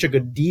car. It's such a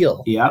good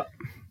deal. Yep.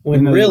 When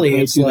And then really they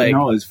pay it's through the like,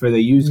 nose for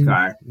the used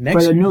car. next-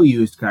 For the new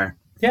used car.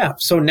 yeah.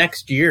 So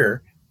next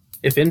year,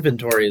 if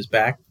inventory is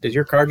back, does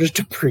your car just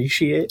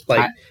depreciate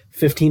like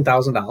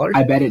 $15,000?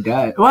 I bet it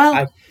does.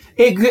 Well,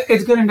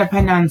 it's going to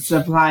depend on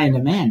supply and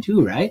demand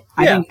too, right?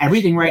 I Yeah. think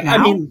everything right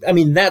now. I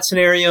mean that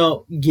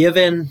scenario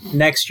given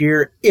next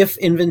year, if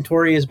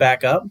inventory is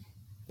back up,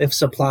 if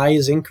supply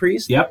is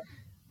increased, Yep.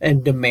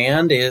 and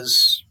demand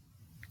is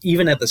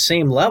even at the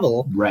same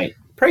level, Right.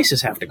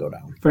 prices have to go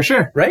down, For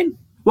sure. right?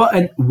 Well,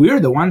 and we're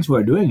the ones who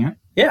are doing it.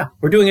 Yeah,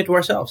 we're doing it to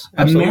ourselves.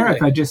 Absolutely.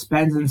 America just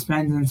spends and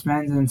spends and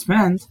spends and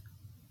spends.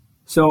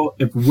 So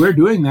if we're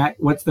doing that,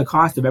 what's the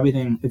cost of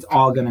everything? It's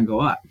all going to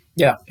go up.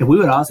 Yeah. If we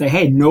would all say,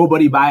 hey,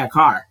 nobody buy a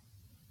car,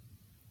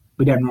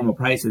 we'd have normal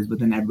prices, but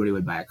then everybody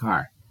would buy a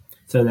car.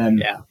 So then,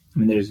 Yeah. I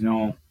mean, it's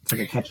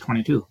like a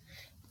catch-22.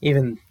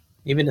 Even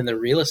in the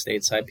real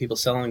estate side, people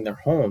selling their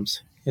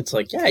homes, it's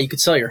like, yeah, you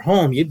could sell your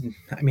home.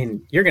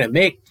 You're going to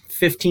make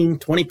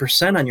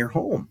 15-20% on your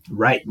home,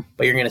 Right.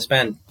 but you're going to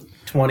spend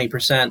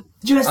 20%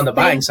 Just on the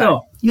buying think, side.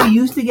 though, you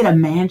used to get a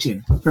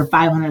mansion for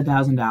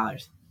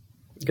 $500,000.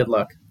 Good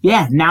luck.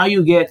 Yeah, now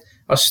you get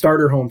A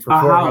starter home for A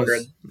house.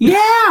 $400. Yeah,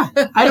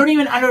 I don't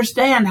even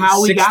understand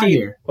how we got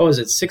here. What was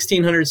it?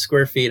 1,600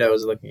 square feet. I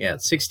was looking at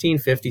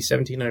 1,650,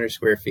 1,700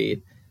 square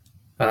feet.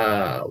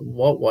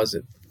 What was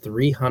it?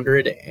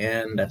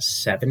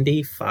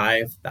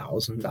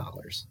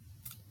 $375,000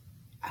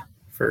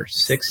 for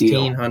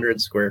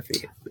 1,600 square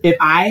feet. If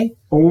I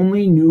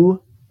only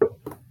knew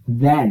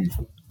then,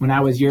 when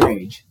I was your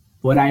age,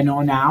 what I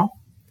know now,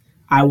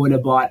 I would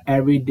have bought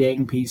every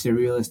dang piece of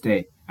real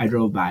estate I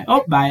drove by.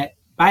 Oh, buy it.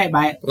 Buy it,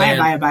 buy it, buy it,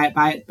 buy it, buy it,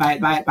 buy it, buy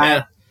it, buy it, buy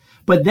it.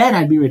 But then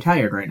I'd be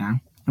retired right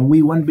now, and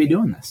we wouldn't be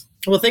doing this.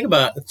 Well, think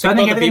about I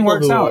think the everything people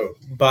works who out.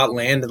 bought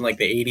land in like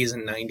the 80s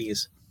and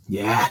 90s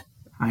Yeah,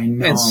 I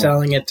know. and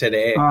selling it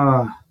today.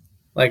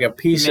 Like a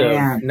piece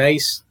Man. of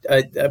nice,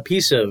 a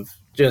piece of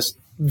just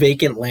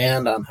vacant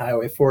land on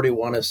Highway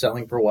 41 is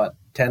selling for what,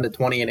 10 to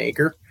 20 an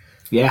acre?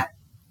 Yeah.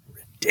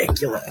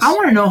 Ridiculous. I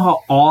want to know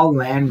how all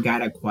land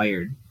got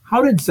acquired.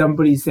 How did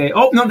somebody say,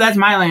 oh, no, that's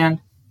my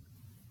land?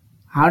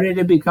 How did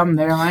it become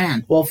their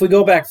land? Well, if we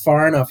go back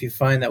far enough, you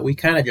find that we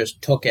kind of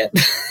just took it.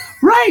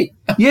 Right.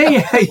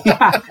 Yeah.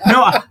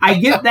 No, I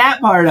get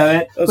that part of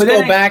it. Let's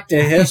go back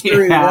to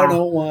History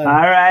 101. All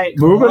right.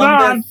 Moving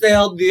on.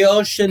 Sailed the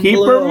ocean Keep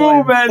blue her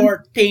moving. in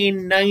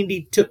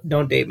 1492.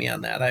 Don't date me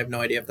on that. I have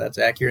no idea if that's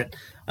accurate.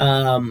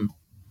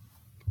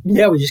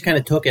 Yeah, we just kind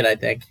of took it, I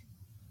think,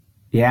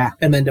 Yeah.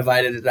 and then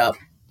divided it up.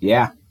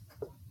 Yeah.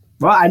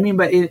 Well, I mean,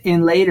 but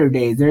in later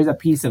days, there's a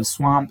piece of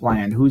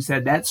swampland. Who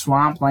said that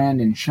swampland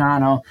in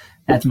Shawano,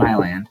 that's my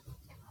land?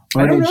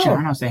 Or I don't did know.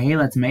 Shawano say, hey,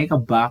 let's make a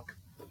buck?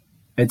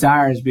 It's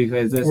ours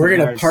because this We're is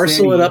going our to parcel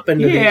city. it up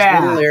into these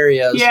little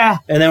areas. Yeah.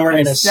 And then we're And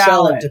going to sell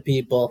sell it it. to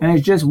people. And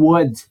it's just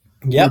woods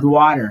Yep. with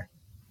water.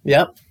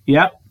 Yep.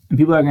 Yep. And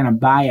people are going to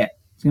buy it.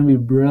 It's going to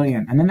be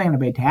brilliant. And then they're going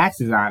to pay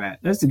taxes on it.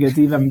 This gets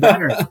even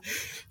better.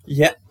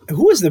 Yeah.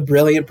 Who was the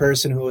brilliant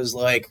person who was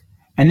like,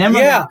 And then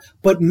yeah,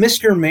 but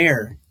Mr.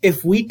 Mayor,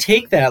 if we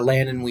take that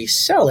land and we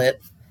sell it,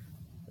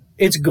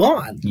 it's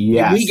gone.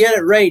 Yes. We get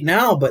it right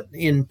now, but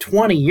in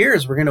 20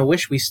 years, we're going to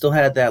wish we still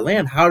had that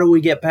land. How do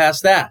we get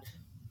past that?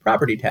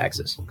 Property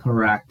taxes.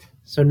 Correct.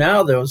 So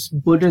now those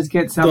We'll just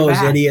get some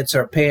back. idiots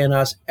are paying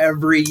us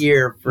every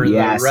year for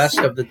Yes. the rest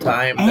of the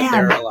time that And-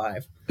 they're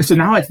alive. So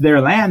now it's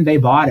their land. They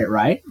bought it,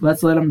 right?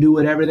 Let's let them do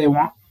whatever they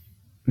want.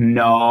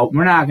 No,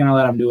 we're not going to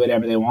let them do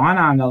whatever they want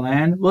on the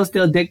land. We'll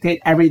still dictate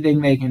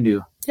everything they can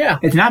do. Yeah.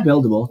 It's not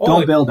buildable. Oh,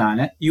 Don't build on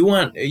it. You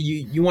want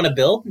to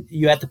build?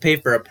 You have to pay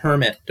for a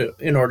permit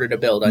in order to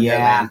build on your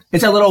Yeah. land.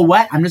 It's a little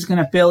wet. I'm just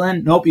going to fill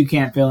in. Nope, you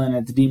can't fill in.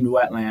 It's deemed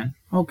wetland.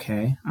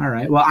 Okay. All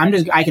right. Well,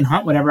 I can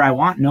hunt whatever I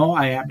want. No,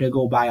 I have to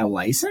go buy a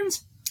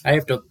license I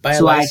have to buy a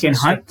So I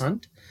license can to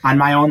hunt. on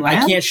my own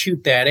land. I can't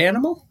shoot that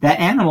animal. That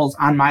animal's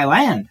on my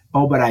land.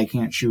 Oh, but I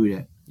can't shoot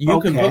it. You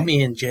can Okay. put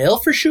me in jail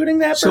for shooting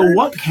that So bird.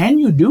 what can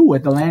you do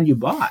with the land you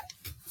bought?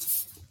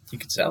 You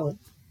could sell it.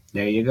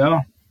 There you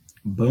go.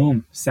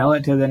 Boom. Sell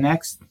it to the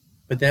next.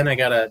 But then I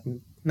gotta,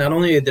 not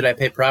only did I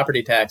pay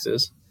property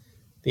taxes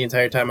the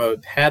entire time I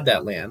had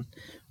that land,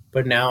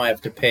 but now I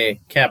have to pay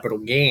capital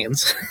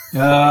gains.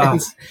 Yeah,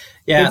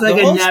 Yeah, it's like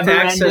the a whole tax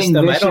never-ending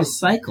system, vicious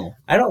cycle.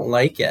 I don't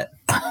like it.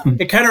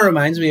 It kind of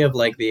reminds me of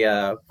like the,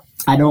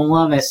 I don't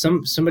love it.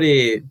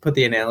 somebody put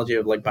the analogy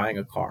of like buying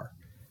a car.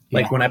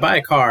 Like Yeah. when I buy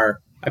a car,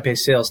 I pay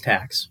sales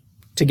tax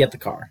to get the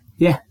car.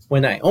 Yeah.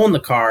 When I own the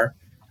car,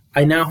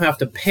 I now have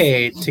to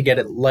pay to get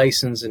it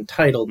licensed and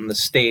titled in the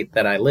state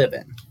that I live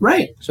in.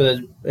 Right. So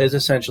there's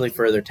essentially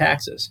further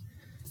taxes.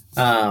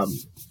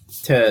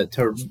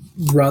 To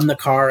run the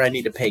car, I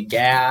need to pay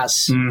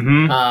gas.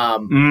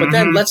 Mm-hmm. But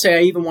then let's say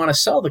I even want to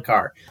sell the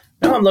car.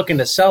 Now I'm looking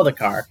to sell the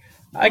car.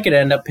 I could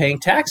end up paying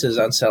taxes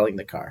on selling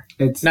the car.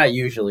 It's Not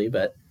usually,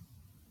 but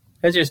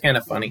it's just kind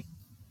of funny.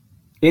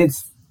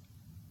 it's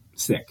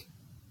sick.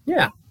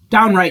 Yeah.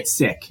 Downright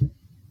sick.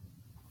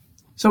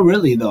 So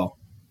really though,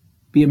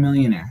 be a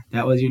millionaire.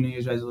 That was your New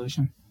Year's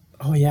resolution?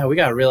 Oh, yeah, we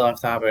got real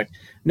off topic.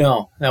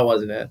 No, that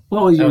wasn't it.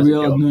 What was That your was a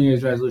real joke. New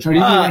Year's resolution? Or did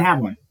you even have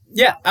one?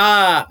 Yeah,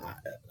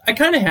 I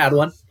kind of had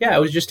one. Yeah, it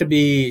was just to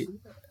be.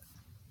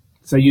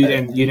 So you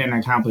didn't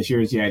accomplish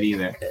yours yet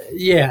either.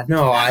 Yeah,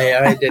 no,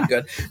 I did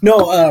good.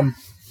 No,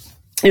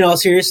 in all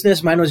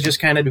seriousness, mine was just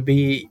kind of to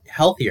be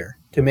healthier,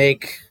 to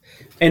make,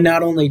 and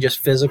not only just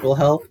physical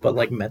health, but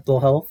like mental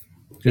health.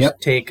 Just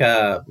take,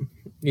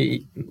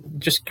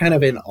 just kind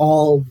of in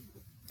all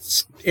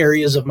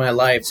areas of my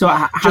life, So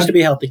just to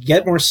be healthy,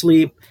 get more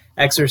sleep,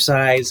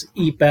 exercise,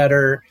 eat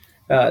better,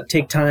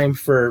 take time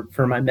for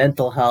my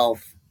mental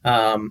health.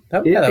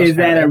 is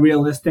that a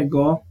realistic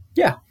goal?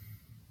 Yeah.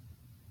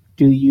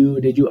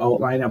 Did you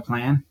outline a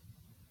plan?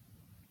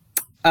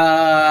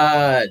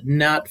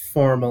 Not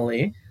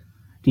formally.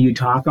 Do you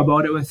talk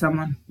about it with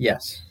someone?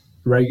 Yes.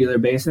 Regular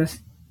basis?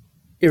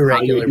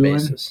 Irregular doing?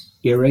 basis.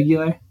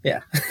 Irregular?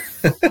 Yeah.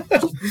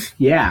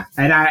 Yeah.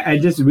 And I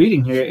just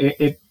reading here,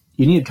 if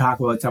you need to talk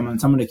about someone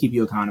to keep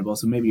you accountable.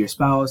 So maybe your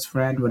spouse,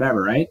 friend,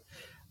 whatever, right?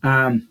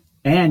 And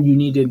you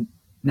need to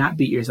not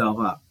beat yourself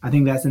up. I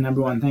think that's the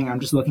number one thing. I'm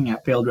just looking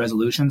at failed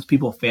resolutions.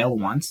 People fail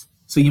once.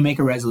 So you make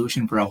a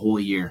resolution for a whole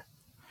year.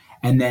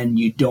 And then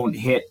you don't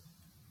hit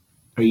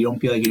or you don't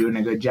feel like you're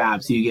doing a good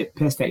job, so you get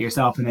pissed at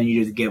yourself and then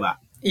you just give up.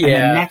 Yeah. And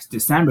then next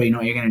December, you know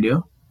what you're going to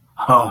do?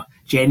 Oh,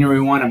 January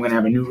 1, I'm going to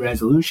have a new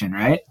resolution,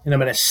 right? And I'm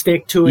going to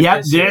stick to it.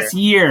 Yep, this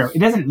year. It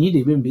doesn't need to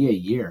even be a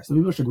year. So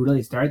people should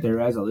really start their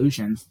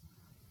resolutions.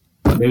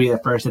 Maybe the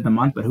first of the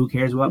month, but who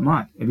cares what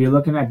month? If you're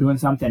looking at doing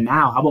something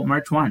now, how about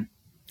March 1?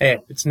 Hey,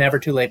 it's never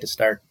too late to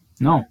start.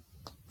 No.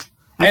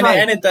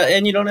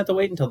 And you don't have to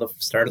wait until the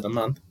start of the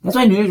month. That's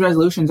why New Year's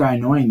resolutions are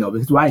annoying, though,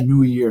 because why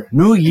New Year?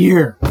 New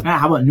Year! Ah,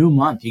 how about new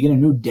month? You get a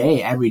new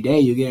day every day.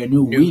 You get a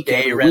new week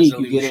day every week.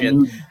 You get a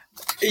new...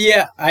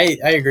 Yeah, I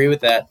agree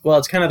with that. Well,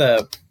 it's kind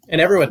of and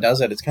everyone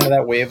does it. It's kind of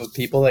that wave of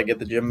people that get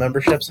the gym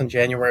memberships on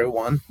January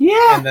 1.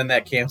 Yeah. And then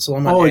that cancel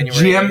them on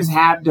January 8. Gyms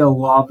have to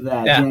love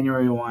that,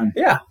 January 1.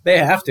 Yeah, they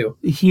have to.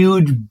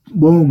 Huge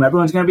boom.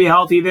 Everyone's going to be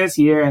healthy this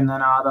year, and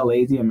then all the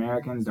lazy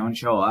Americans don't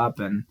show up,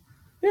 and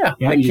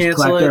you just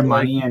collect their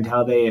money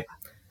until they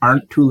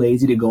aren't too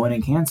lazy to go in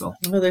and cancel.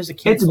 Well, there's a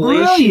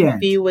cancellation brilliant.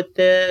 fee with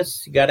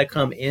this. You got to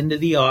come into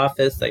the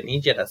office. I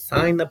need you to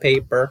sign the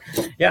paper.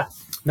 Yeah.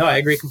 No, I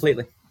agree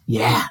completely.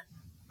 Yeah.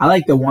 I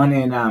like the one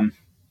in,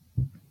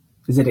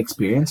 is it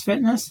Experience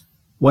Fitness?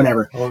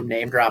 Whatever. Oh,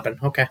 name dropping.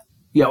 Okay.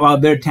 Yeah, well,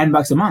 they're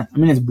 $10 a month. I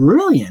mean, it's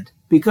brilliant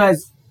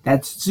because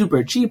that's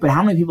super cheap, but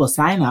how many people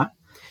sign up?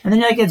 And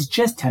then you're like, it's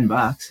just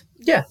 $10.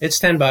 Yeah, it's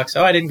 $10.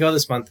 Oh, I didn't go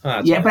this month.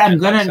 Oh, yeah, but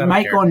I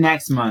might go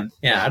next month.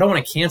 Yeah, I don't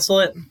want to cancel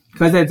it.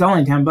 Because it's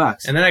only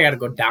 $10. And then I got to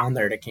go down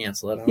there to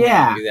cancel it. I don't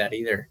want to do that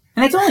either.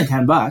 And it's only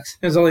 $10.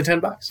 It's only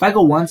 $10. If I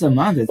go once a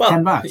month, it's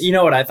 $10. You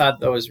know what I thought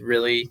that was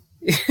really,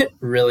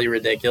 really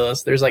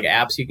ridiculous? There's like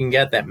apps you can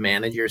get that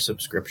manage your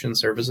subscription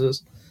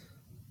services.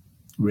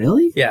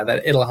 Really? Yeah,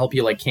 that it'll help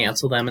you like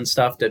cancel them and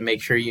stuff to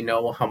make sure you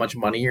know how much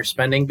money you're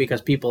spending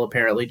because people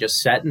apparently just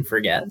set and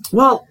forget.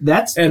 Well,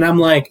 and I'm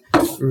like,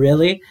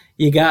 really?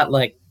 You got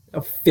like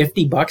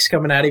 $50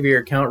 coming out of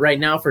your account right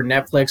now for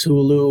Netflix,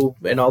 Hulu,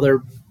 and all their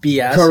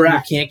BS. Correct.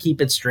 And you can't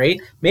keep it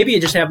straight. Maybe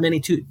you just have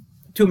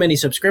too many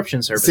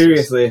subscription services.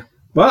 Seriously.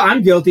 Well,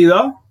 I'm guilty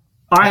though.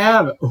 I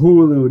have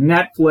Hulu,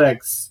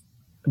 Netflix,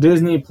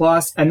 Disney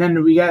Plus, and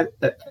then we got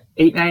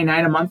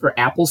 $8.99 a month for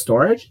Apple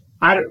storage.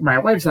 My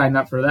wife signed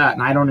up for that,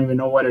 and I don't even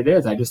know what it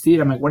is. I just see it.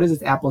 I'm like, what is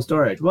this Apple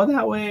storage? Well,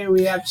 that way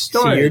we have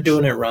storage. See, you're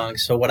doing it wrong.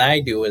 So what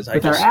I do is I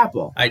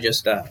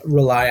just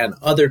rely on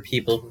other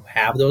people who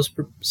have those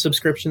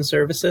subscription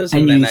services.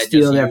 And you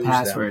steal their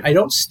password. I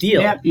don't steal.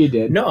 Yep, you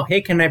did. No,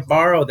 hey, can I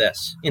borrow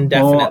this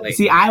indefinitely? Well,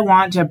 see, I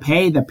want to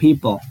pay the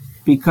people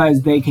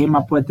because they came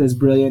up with this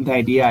brilliant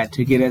idea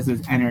to get us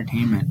this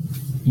entertainment.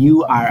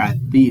 You are a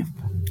thief.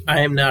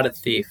 I am not a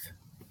thief.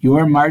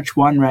 Your March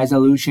 1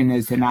 resolution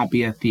is to not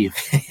be a thief.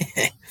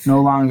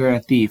 No longer a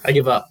thief. I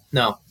give up.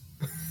 No.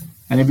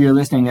 And if you're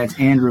listening, that's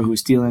Andrew who's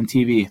stealing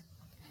TV.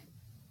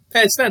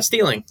 Hey, it's not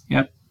stealing.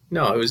 Yep.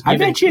 No, it was. I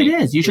bet you it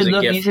is. You should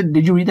look.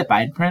 Did you read the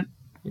fine print?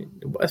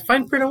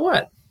 Fine print of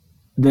what?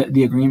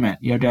 The agreement.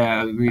 You have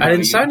to agree. I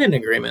didn't sign an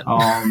agreement.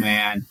 Oh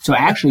man! So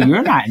actually,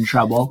 you're not in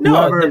trouble.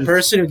 No, the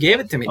person who gave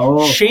it to me.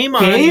 Shame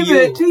on you. Gave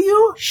it to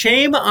you?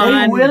 Shame on you.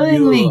 They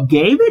willingly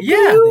gave it to you?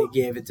 Yeah, they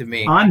gave it to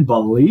me.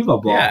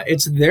 Unbelievable. Yeah,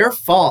 it's their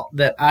fault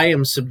that I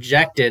am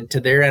subjected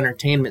to their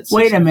entertainment system.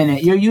 Wait a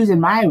minute. You're using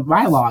my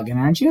login,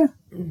 aren't you?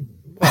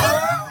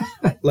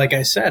 Like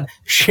I said,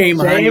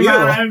 shame on you. Shame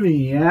on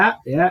me. Yeah.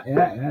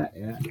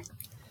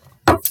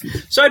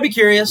 So I'd be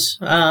curious.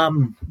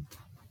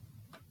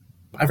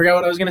 I forgot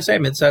what I was going to say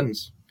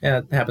mid-sentence. Yeah,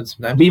 it happens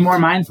sometimes. Be more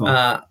mindful.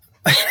 I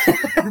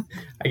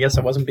guess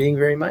I wasn't being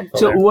very mindful.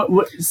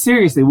 So,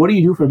 seriously, what do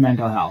you do for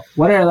mental health?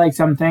 What are like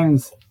some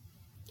things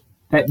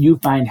that you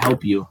find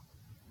help you?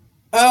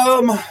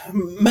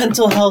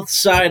 Mental health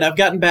side. I've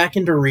gotten back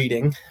into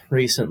reading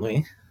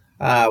recently,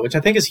 which I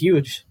think is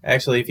huge.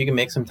 Actually, if you can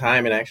make some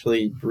time and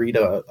actually read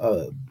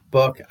a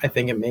book, I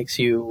think it makes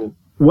you.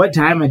 What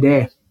time of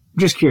day?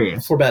 Just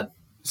curious. Before bed.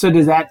 So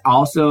does that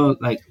also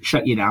like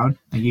shut you down?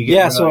 Like you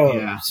get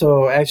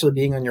so actually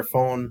being on your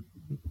phone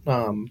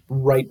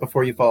right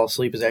before you fall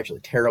asleep is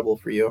actually terrible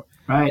for you.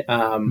 Right.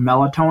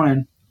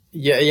 Melatonin.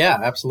 Yeah,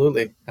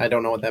 absolutely. I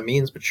don't know what that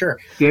means, but sure.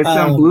 Get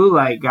some blue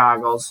light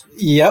goggles.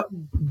 Yep.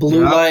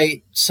 Blue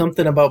light,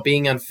 something about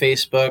being on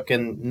Facebook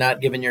and not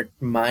giving your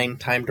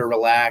mind time to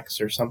relax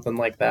or something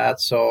like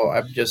that. So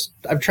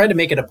I've tried to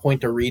make it a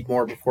point to read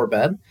more before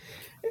bed.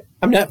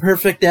 I'm not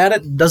perfect at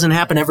it. It doesn't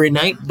happen every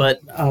night, but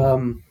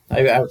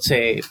I would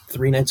say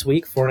 3 nights a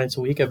week, 4 nights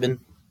a week. I've been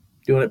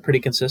doing it pretty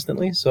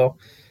consistently. So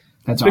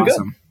that's awesome.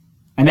 Good.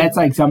 And that's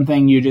like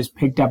something you just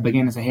picked up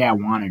again and say, hey, I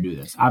want to do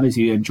this.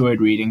 Obviously, you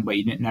enjoyed reading, but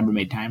you never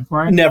made time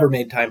for it? Never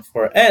made time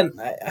for it. And,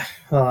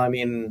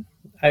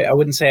 I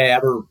wouldn't say I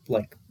ever,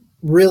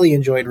 really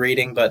enjoyed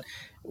reading, but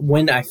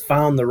when I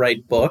found the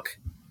right book,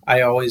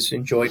 I always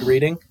enjoyed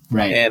reading.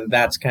 Right. And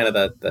that's kind of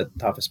the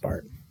toughest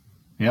part.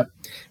 Yep.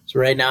 So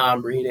right now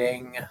I'm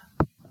reading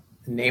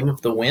The Name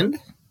of the Wind.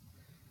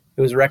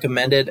 It was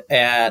recommended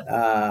at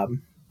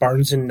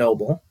Barnes &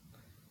 Noble.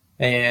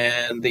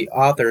 And the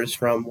author's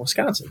from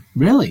Wisconsin.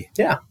 Really?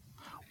 Yeah.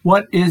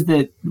 What is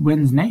the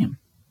wind's name?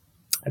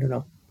 I don't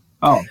know.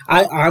 Oh.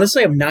 I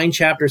honestly am 9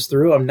 chapters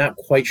through. I'm not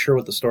quite sure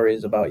what the story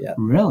is about yet.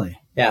 Really?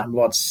 Yeah, I'm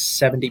about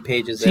 70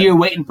 pages So in. you're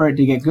waiting for it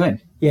to get good.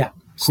 Yeah,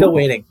 still Cool.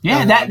 waiting.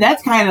 Yeah,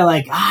 that's kind of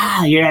like,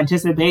 you're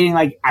anticipating,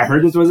 like, I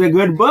heard this was a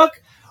good book.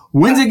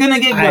 When's it going to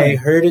get good? I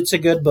heard it's a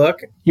good book.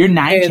 You're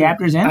 9 and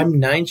chapters in? I'm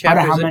 9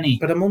 chapters how in, many?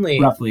 but I'm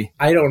only... Roughly.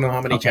 I don't know how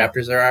many Okay.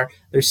 chapters there are.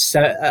 There's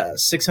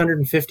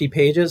 650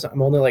 pages.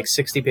 I'm only like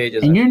 60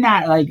 pages And in. you're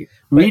not, like,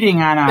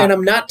 reading on a... And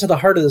I'm not to the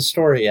heart of the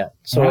story yet.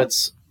 So Yeah.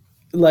 it's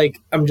like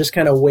I'm just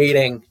kind of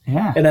waiting.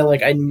 Yeah. And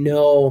I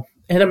know...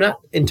 And I'm not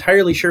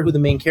entirely sure who the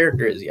main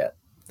character is yet.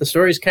 The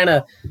story's kind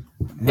of...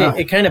 Yeah.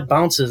 It kind of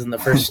bounces in the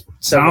first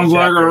several Sounds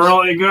like a chapters.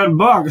 really good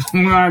book.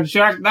 I'm going to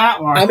check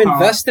that one I'm out.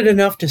 invested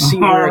enough to see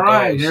where All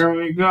right, it goes. here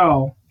we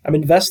go. I'm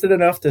invested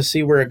enough to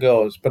see where it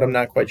goes, but I'm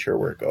not quite sure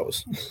where it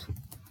goes.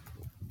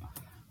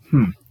 Do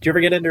you ever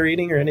get into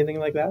reading or anything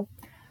like that?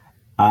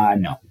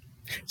 No.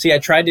 See, I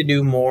tried to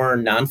do more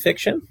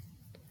nonfiction,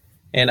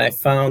 and I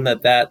found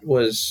that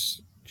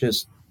was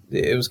just,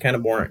 it was kind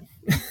of boring.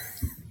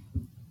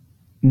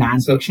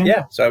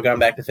 Nonfiction? So I've gone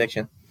back to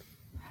fiction.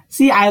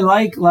 See, I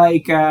like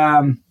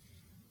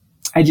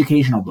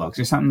educational books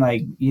or something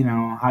like,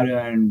 how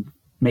to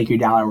make your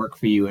dollar work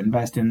for you,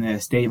 invest in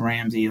this, Dave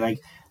Ramsey, like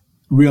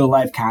real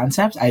life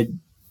concepts. I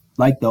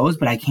like those,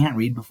 but I can't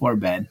read before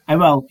bed.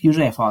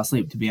 Usually I fall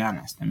asleep, to be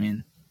honest.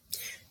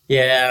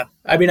 Yeah.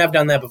 I've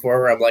done that before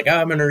where I'm like,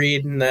 I'm going to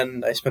read, and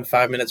then I spend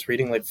 5 minutes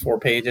reading like 4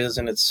 pages,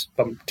 and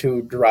I'm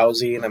too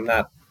drowsy, and I'm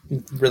not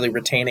really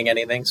retaining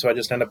anything, so I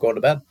just end up going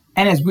to bed.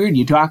 And it's weird.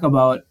 We talk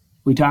about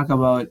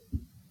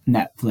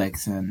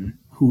Netflix and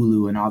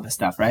Hulu and all this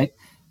stuff, right?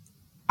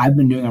 I've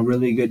been doing a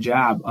really good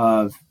job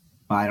of,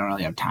 I don't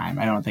really have time.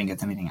 I don't think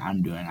it's anything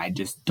I'm doing. I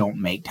just don't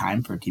make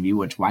time for TV,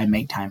 which why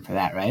make time for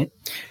that, right?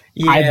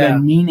 Yeah. I've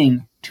been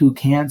meaning to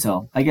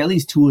cancel like at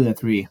least 2 of the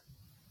 3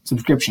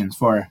 subscriptions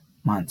for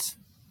months.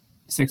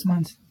 6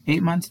 months?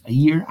 8 months? A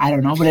year? I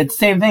don't know. But it's the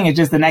same thing. It's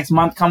just the next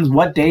month comes.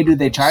 What day do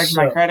they charge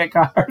my credit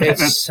card? It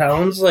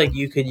sounds like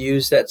you could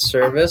use that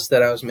service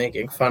that I was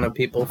making fun of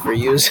people for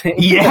using.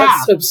 Yeah,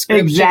 that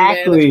subscription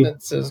exactly.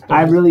 management system.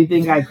 I really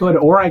think I could.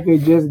 Or I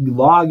could just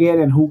log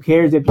in and who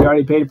cares if you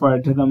already paid for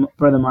it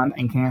for the month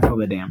and cancel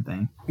the damn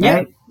thing. Yeah.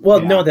 Right?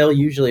 Well, Yeah. no, they'll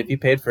usually, if you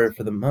paid for it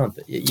for the month,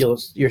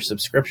 your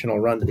subscription will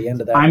run to the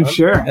end of that I'm month,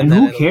 sure. And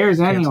then who it'll cares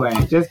cancel.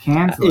 anyway? Just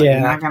cancel it. Yeah.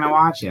 You're not going to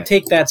watch it.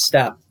 Take that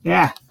step.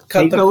 Yeah.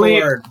 Cut Take the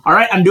lead. cord. All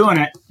right, I'm doing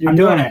it. I'm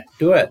doing it.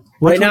 Do it.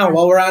 What's right now, your-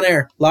 while we're on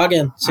air. Log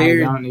in. Say I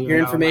your don't even know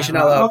information my-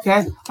 out loud.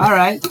 Okay. All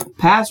right.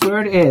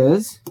 Password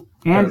is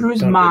Andrew's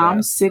Don't do mom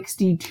that.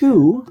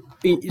 62.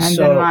 And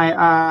So, then my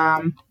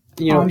I'm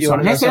sorry. want to know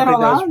Can I say that something out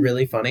that was loud?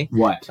 really funny?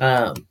 what?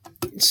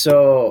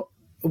 So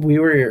we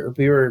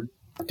were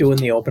doing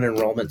the open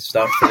enrollment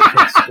stuff for the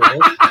kids'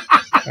 schools.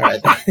 All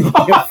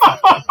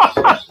right.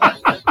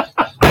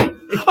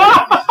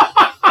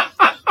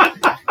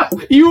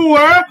 You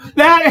were?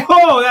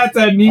 That's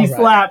a knee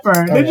All right.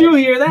 slapper. Did right. you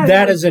hear that?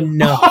 That is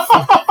enough.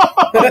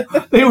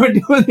 They were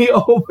doing the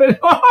open.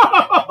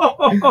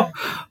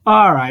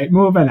 All right,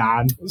 moving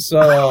on.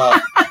 So,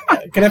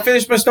 can I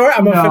finish my story?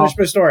 I'm gonna No. finish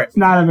my story. It's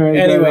not a very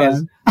good Anyways,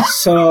 one.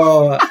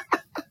 so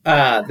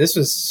this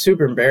was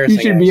super embarrassing.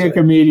 You should be a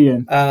actually.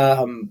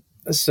 comedian.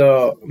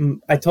 So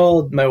I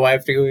told my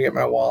wife to go get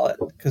my wallet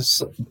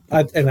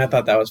and I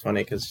thought that was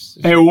funny because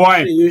Hey,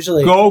 wife, she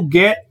usually go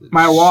get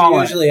my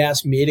wallet. She usually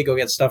asks me to go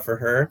get stuff for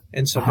her,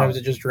 and sometimes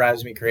it just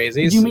drives me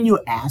crazy. Did you mean you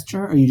asked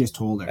her or you just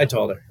told her? I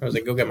told her. I was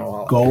like, "Go get my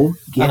wallet." Go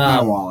get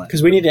my wallet.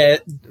 Because we need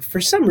to. For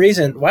some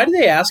reason, why do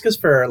they ask us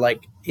for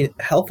like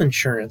health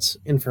insurance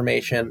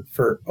information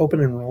for open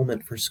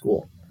enrollment for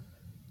school?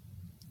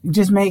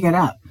 Just make it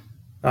up.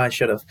 Oh, I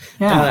should have.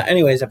 Yeah.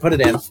 Anyways, I put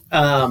it in.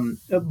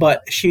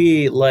 But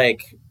she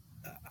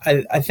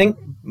I think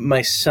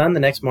my son the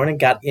next morning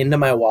got into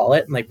my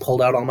wallet and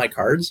pulled out all my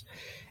cards,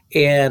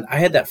 and I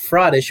had that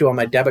fraud issue on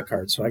my debit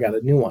card, so I got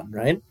a new one,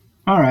 right?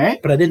 All right.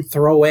 But I didn't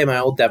throw away my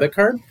old debit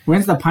card.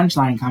 When's the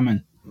punchline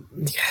coming?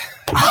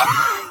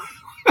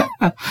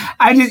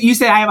 You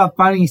said I have a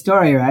funny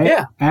story, right?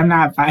 Yeah. I'm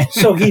not fine.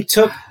 So he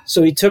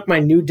took my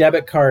new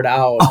debit card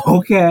out,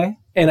 Okay.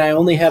 and I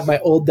only had my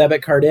old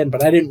debit card in,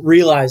 but I didn't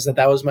realize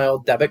that was my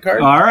old debit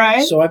card. All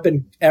right. So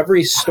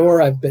every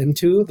store I've been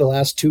to the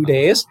last 2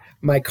 days,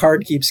 my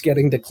card keeps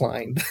getting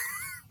declined.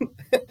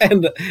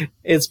 And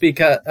it's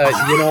because,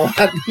 you know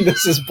what?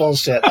 This is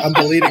bullshit. I'm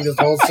deleting this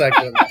whole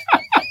section.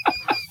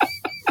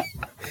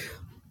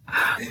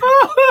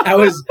 I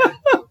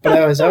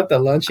was out to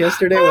lunch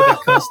yesterday with a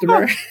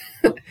customer,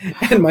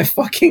 and my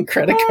fucking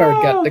credit card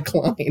got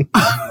declined.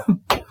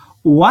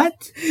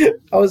 What?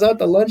 I was out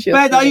to lunch But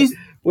I thought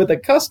yesterday with a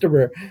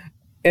customer,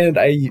 and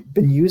I've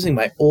been using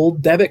my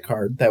old debit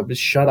card that was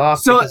shut off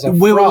So because of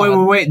wait.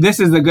 fraud This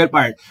is the good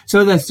part.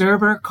 So the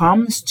server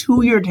comes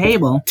to your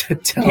table, to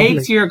tell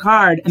takes me your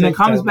card, and then To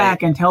comes tell me.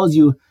 back and tells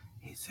you,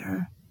 "Hey,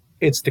 sir."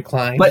 it's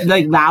declined. But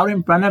loud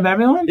in front of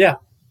everyone. Yeah.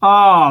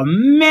 Oh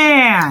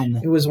man.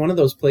 It was one of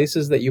those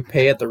places that you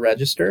pay at the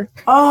register.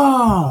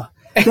 Oh.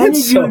 Then And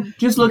did so you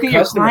just look at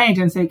your customer- client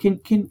and say, "Can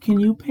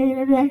you pay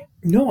today?"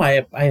 No,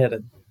 I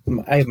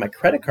had my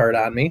credit card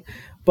on me,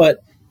 but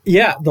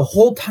yeah, the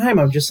whole time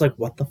I'm just like,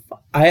 what the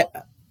fuck?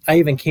 I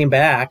even came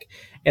back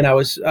and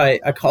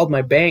I called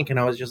my bank and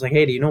I was just like,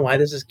 hey, do you know why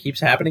keeps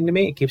happening to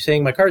me? It keeps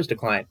saying my card's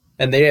declined.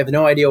 And they have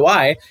no idea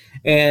why.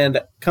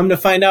 And come to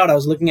find out, I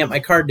was looking at my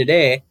card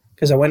today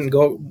because I went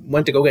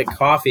to go get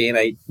coffee and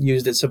I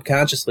used it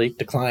subconsciously,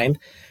 declined.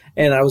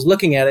 And I was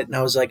looking at it and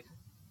I was like,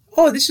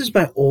 oh, this is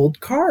my old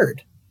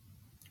card.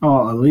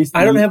 Oh, at least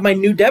I don't have my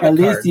new debit card.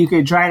 At least you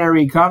could try to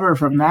recover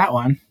from that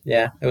one.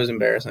 Yeah, it was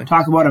embarrassing.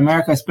 Talk about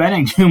America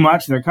spending too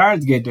much, their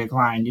cards get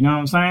declined. You know what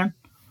I'm saying?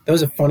 That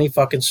was a funny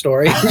fucking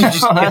story.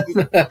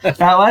 That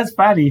was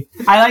funny.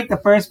 I like the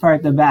first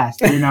part the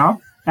best, you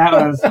know? That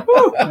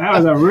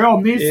was a real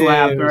knee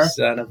slapper.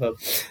 Son of a...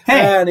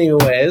 Hey,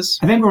 anyways.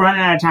 I think we're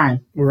running out of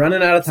time. We're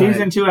running out of time.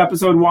 Season 2,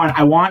 episode 1.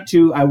 I want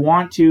to...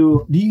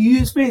 Do you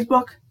use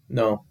Facebook?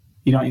 No.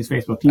 You don't use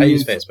Facebook. I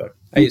use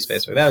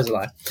Facebook. That was a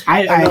lie.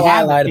 I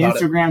have lied about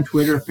Instagram,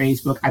 Twitter,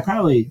 Facebook. I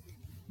probably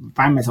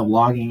find myself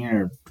logging in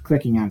or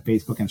clicking on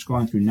Facebook and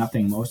scrolling through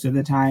nothing most of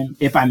the time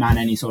if I'm on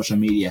any social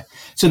media.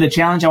 So the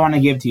challenge I want to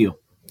give to you.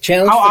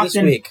 This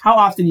week. How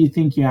often do you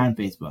think you're on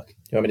Facebook?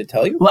 You want me to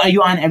tell you? Well, are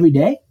you on every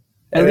day?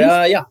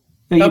 Yeah.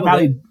 So you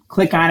probably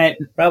click on it.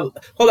 Probably.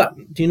 Hold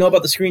on. Do you know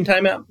about the Screen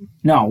Time app?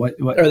 No. What?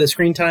 Or the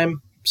Screen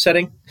Time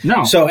setting?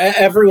 No. So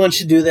everyone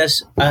should do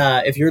this.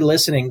 If you're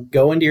listening,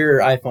 go into your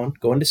iPhone,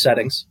 go into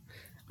settings.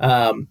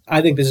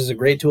 I think this is a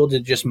great tool to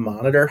just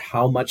monitor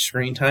how much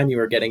screen time you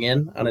are getting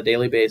in on a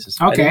daily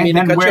basis. Okay. I didn't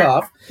mean to cut you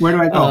off. Where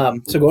do I go?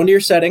 So go into your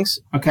settings.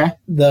 Okay.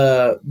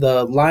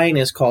 The line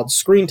is called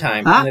Screen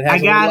Time. And it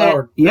has I got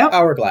it. Yep.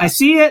 Hourglass. I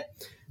see it.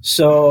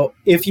 So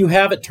if you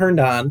have it turned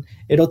on,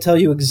 it'll tell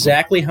you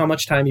exactly how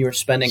much time you are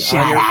spending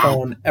on your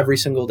phone every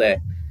single day.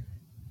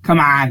 Come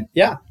on.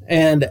 Yeah.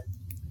 And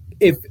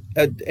if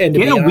and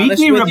get a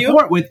weekly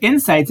report with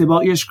insights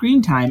about your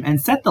screen time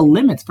and set the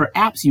limits for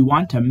apps you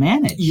want to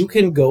manage. You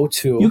can go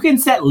to... You can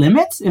set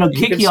limits? It'll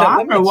kick you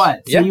off or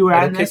what? Yeah, so you were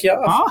it'll kick you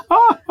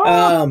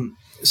off.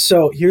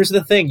 So here's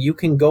the thing. You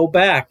can go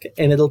back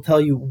and it'll tell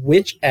you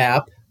which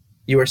app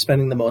you are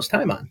spending the most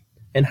time on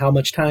and how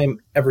much time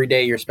every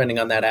day you're spending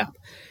on that app.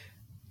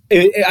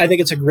 I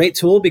think it's a great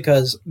tool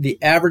because the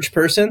average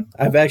person,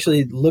 I've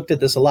actually looked at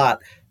this a lot,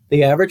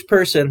 the average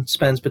person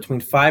spends between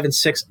 5 and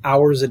 6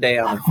 hours a day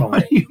on their phone.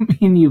 What do you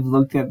mean you've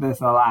looked at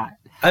this a lot?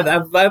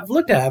 I've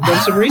looked at it. I've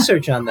done some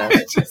research on that.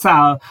 It's just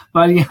how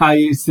funny how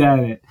you said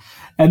it.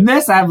 And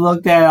this I've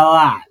looked at a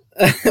lot.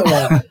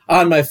 Well,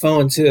 on my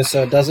phone too,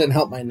 so it doesn't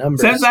help my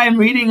numbers. Since I'm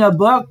reading a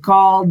book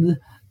called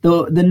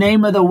The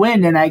Name of the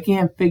Wind and I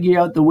can't figure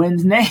out the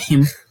wind's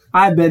name,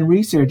 I've been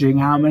researching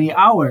how many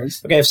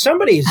hours. Okay, if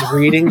somebody's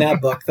reading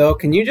that book, though,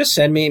 can you just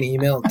send me an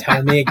email and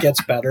tell me it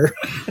gets better?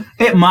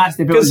 It must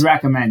if it was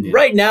recommended.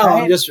 Right now,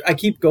 right? I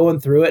keep going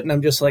through it, and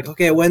I'm just like,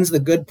 okay, when's the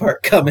good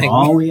part coming?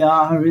 All we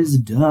are is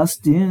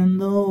dust in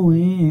the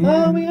wind.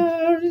 All we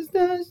are is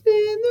dust in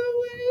the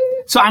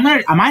wind. So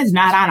mine's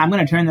not on. I'm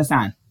gonna turn this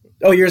on.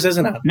 Oh, yours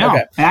isn't on. No,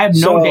 okay. I have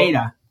no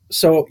data.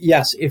 So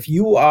yes, if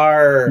you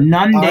are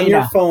on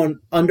your phone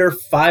under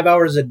 5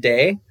 hours a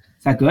day,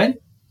 is that good?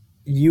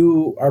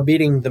 You are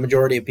beating the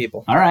majority of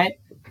people. All right.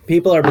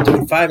 People are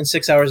between 5 and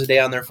 6 hours a day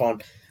on their phone.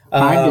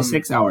 5 to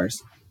 6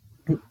 hours.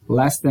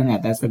 Less than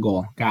that. That's the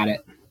goal. Got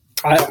it.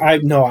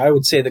 I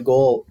would say the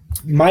goal,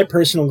 my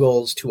personal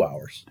goal is 2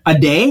 hours. A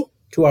day?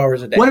 2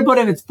 hours a day. What about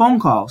if it's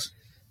phone calls?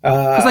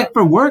 Because like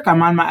for work,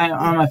 I'm on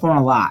my phone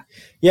a lot.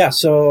 Yeah.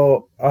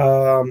 So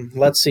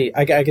let's see.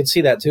 I could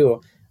see that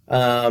too.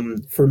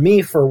 For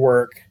me, for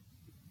work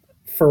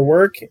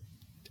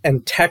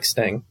and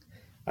texting,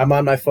 I'm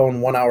on my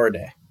phone 1 hour a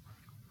day.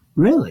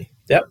 Really?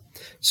 Yep.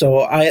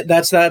 So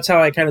that's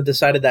how I kind of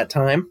decided that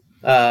time.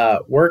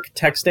 Work,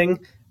 texting.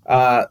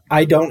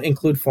 I don't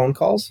include phone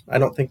calls. I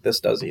don't think this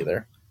does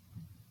either.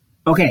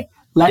 Okay.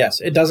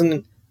 Yes, it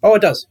doesn't. Oh,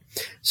 it does.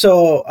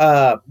 So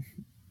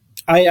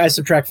I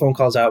subtract phone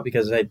calls out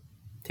because I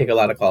take a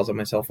lot of calls on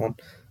my cell phone.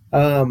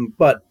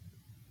 But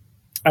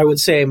I would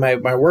say my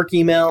work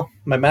email,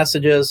 my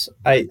messages,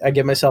 I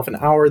give myself an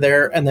hour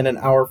there and then an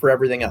hour for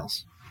everything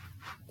else.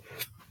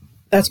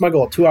 That's my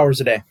goal, 2 hours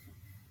a day.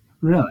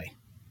 Really?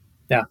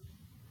 Yeah.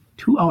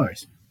 2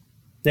 hours?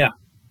 Yeah.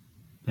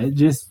 It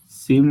just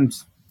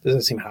seems... Does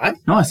it seem high?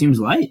 No, it seems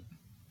light,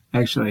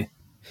 actually.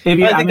 I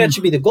think that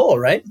should be the goal,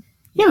 right?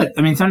 Yeah, but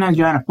I mean, sometimes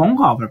you're on a phone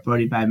call for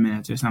 45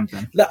 minutes or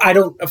something. I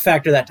don't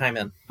factor that time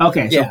in.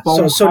 Okay, so yeah,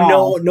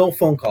 so no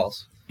phone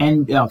calls.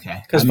 And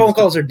okay, because phone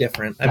calls are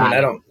different. I mean,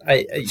 I don't.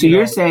 So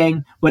you're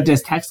saying, what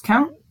does text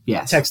count?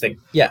 Yes. Texting.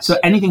 Yes. So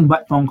anything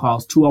but phone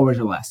calls, 2 hours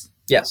or less.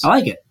 Yes. I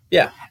like it.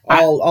 Yeah.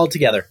 All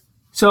together.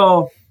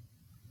 So,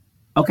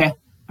 okay,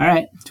 all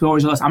right, 2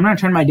 hours or less. I'm gonna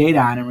turn my data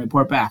on and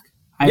report back.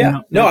 I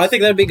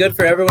think that'd be good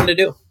for everyone to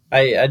do.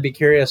 I'd be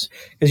curious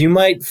because you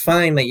might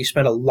find that you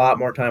spend a lot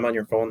more time on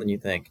your phone than you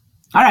think.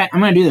 All right, I'm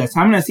going to do this.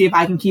 I'm going to see if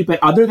I can keep it,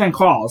 other than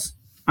calls,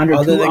 under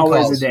 2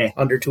 hours a day.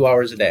 Under 2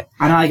 hours a day.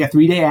 On like a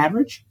 3-day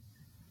average?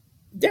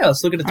 Yeah,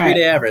 let's look at a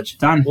 3-day average.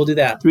 Done. We'll do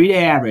that.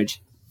 3-day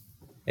average.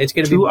 It's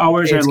going to be 2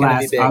 hours or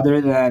less, other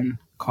than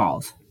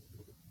calls.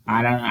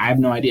 I have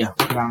no idea.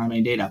 I don't have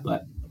any data,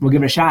 but we'll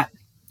give it a shot.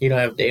 You don't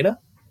have data?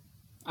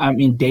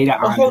 data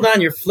Well, on hold it.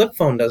 on. Your flip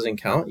phone doesn't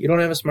count. You don't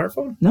have a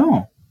smartphone?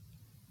 No.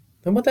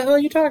 Then what the hell are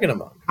you talking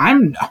about?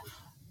 I'm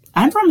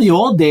from the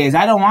old days.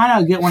 I don't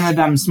want to get one of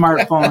them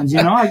smartphones,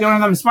 I get one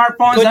of them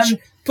smartphones.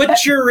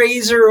 Put your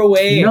razor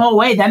away. No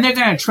way. Then they're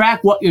going to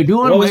track what you're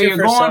doing, where you're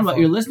going, cell what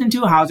phone? you're listening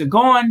to, how's it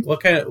going.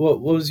 What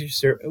was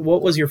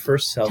your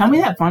first cell phone? Tell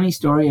me that funny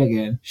story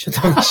again. Shut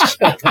up.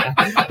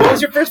 What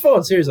was your first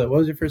phone? Seriously, what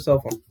was your first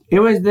cell phone? It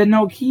was the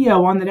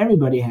Nokia one that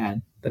everybody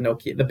had. The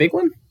Nokia, the big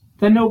one?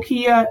 The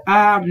Nokia,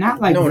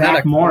 not like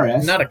Zach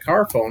Morris. Not a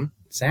car phone.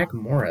 Zach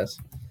Morris.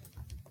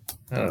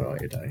 I don't know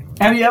what you're talking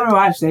about. Have you ever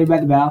watched Saved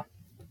by the Bell?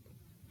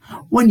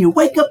 When you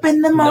wake up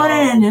in the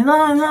morning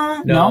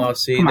No,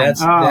 see, Come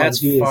on. that's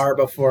geez. far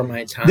before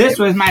my time. This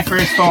was my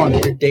first phone.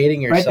 You're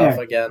dating yourself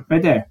there. again.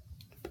 Right there.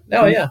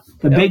 Oh, yeah.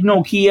 The big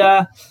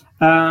Nokia.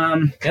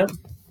 Yep.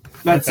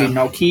 Let's see,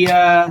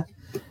 Nokia.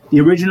 The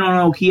original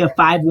Nokia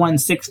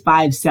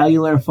 5165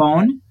 cellular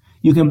phone.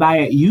 You can buy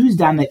it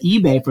used on the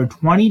eBay for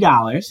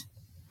 $20.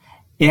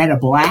 It had a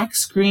black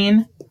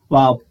screen.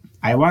 Well,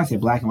 I want to say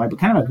black and white, but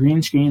kind of a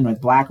green screen with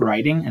black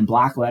writing and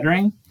black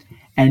lettering.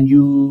 And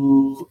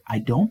I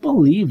don't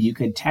believe you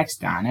could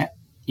text on it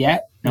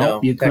yet.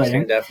 Nope, you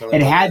couldn't.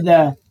 It had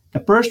the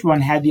first one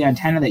had the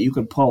antenna that you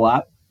could pull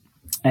up,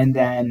 and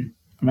then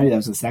maybe that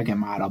was the second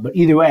model. But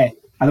either way,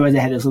 otherwise it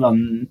had this little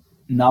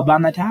nub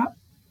on the top,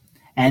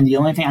 and the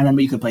only thing I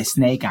remember you could play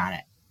Snake on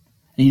it,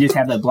 and you just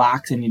have the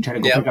blocks, and you try to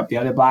go pick up the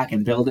other block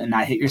and build it and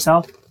not hit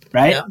yourself,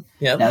 right?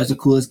 Yeah. That was the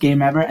coolest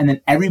game ever. And then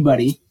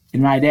everybody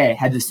in my day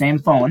had the same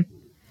phone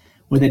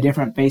with a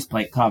different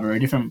faceplate cover, a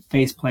different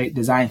faceplate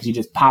design, because you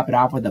just pop it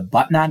off with a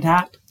button on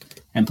top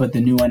and put the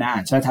new one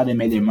on. So that's how they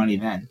made their money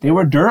then. They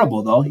were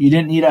durable though. You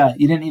didn't need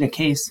a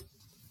case.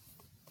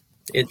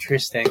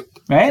 Interesting.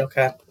 Right?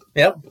 Okay.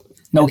 Yep.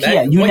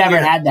 Nokia. You never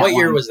had that. What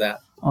year was that?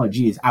 Oh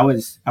geez, I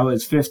was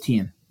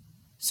 15.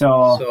 So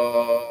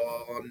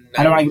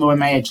I don't want to give away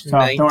my age. So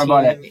don't worry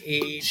about it.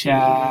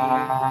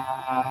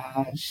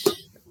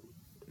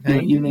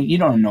 You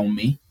don't know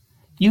me.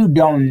 You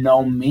don't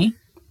know me.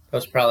 That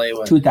was probably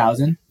what?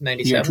 2000.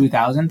 97? Year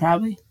 2000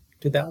 probably.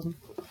 2000?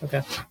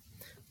 Okay.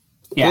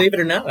 Yeah. Believe it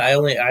or not, I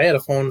had a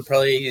phone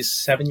probably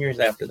 7 years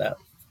after that.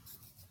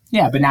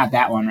 Yeah, but not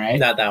that one, right?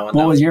 Not that one.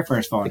 What was your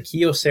first phone? The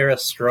Kyocera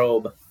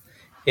Strobe.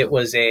 It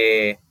was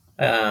it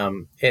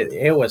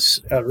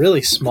was a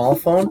really small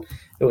phone.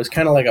 It was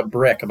kind of like a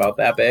brick, about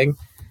that big,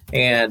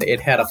 and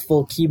it had a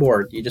full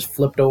keyboard. You just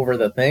flipped over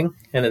the thing,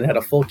 and it had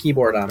a full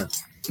keyboard on it.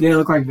 Did it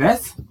look like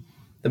this?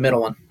 The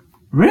middle one.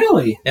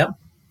 Really? Yep.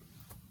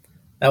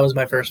 That was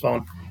my first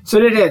phone. So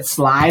did it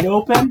slide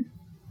open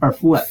or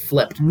flip?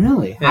 Flipped.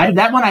 Really? Yeah.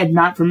 That one I'm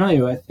not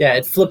familiar with. Yeah,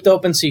 it flipped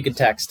open so you could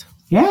text.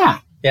 Yeah.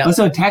 Yeah. Oh,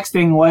 so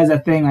texting was a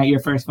thing at your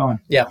first phone.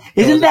 Yeah.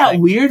 Isn't that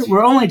weird?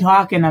 We're only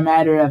talking a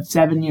matter of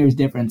 7 years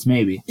difference,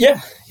 maybe.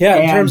 Yeah.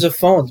 In terms of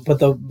phones,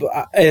 but I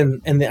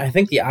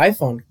think the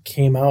iPhone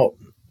came out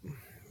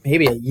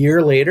maybe a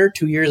year later,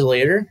 2 years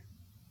later.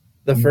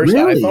 The first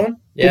iPhone.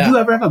 Yeah. Did you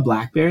ever have a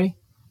BlackBerry?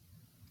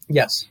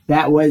 Yes.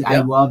 That was. Yep. I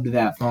loved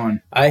that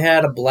phone. I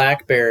had a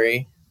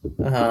BlackBerry.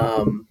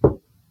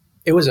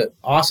 It was an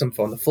awesome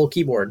phone. The full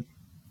keyboard.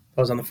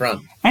 That was on the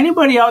front.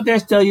 Anybody out there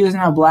still using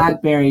a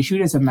BlackBerry,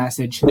 shoot us a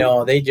message.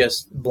 No,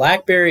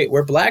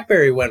 where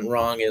BlackBerry went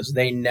wrong is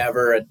they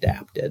never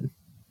adapted.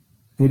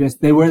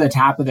 They were the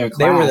top of their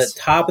class. They were the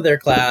top of their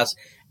class,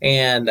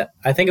 and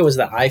I think it was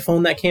the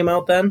iPhone that came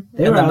out then.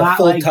 They were a lot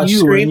like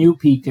you when you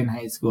peaked in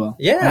high school.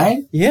 Yeah,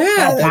 right?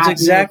 Yeah, that's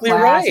exactly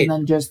right. And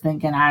then just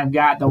thinking, I've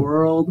got the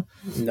world.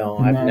 No,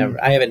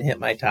 I haven't hit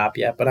my top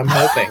yet, but I'm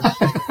hoping.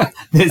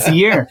 This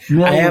year.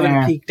 I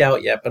haven't peaked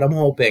out yet, but I'm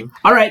hoping.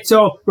 All right,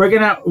 so we're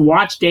going to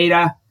watch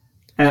data,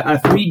 a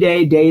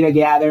 3-day data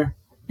gather,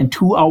 and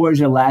 2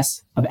 hours or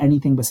less of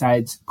anything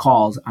besides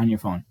calls on your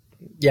phone.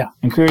 Yeah.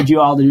 Encourage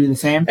you all to do the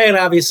same. And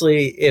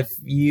obviously, if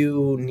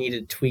you need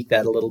to tweak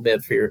that a little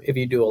bit if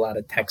you do a lot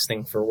of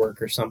texting for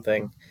work or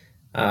something,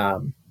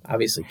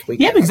 obviously tweak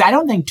that. Yeah, because I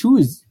don't think 2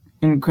 is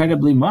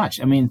incredibly much.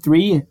 I mean,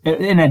 3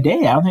 in a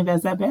day, I don't think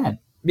that's that bad.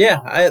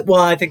 Yeah,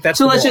 I think that's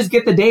so. Let's just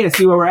get the data,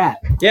 see where we're at.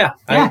 Yeah.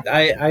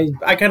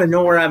 I kind of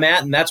know where I'm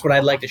at, and that's what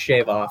I'd like to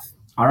shave off.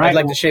 All right, I'd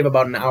like to shave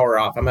about an hour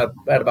off. I'm at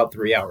about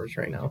 3 hours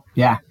right now.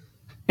 Yeah,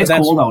 it's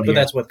cold out here. But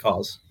that's with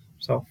calls.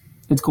 So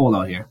it's cold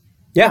out here.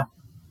 Yeah,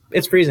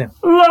 it's freezing.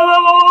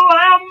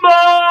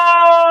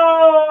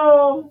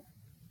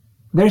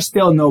 There's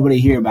still nobody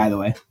here, by the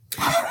way.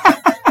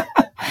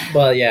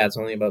 Well, yeah, it's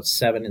only about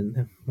 7 in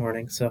the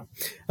morning. So,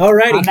 all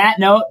righty. On that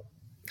note.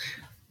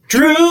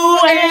 Drew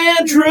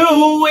and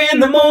Drew in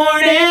the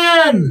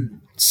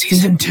morning.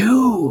 Season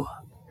 2.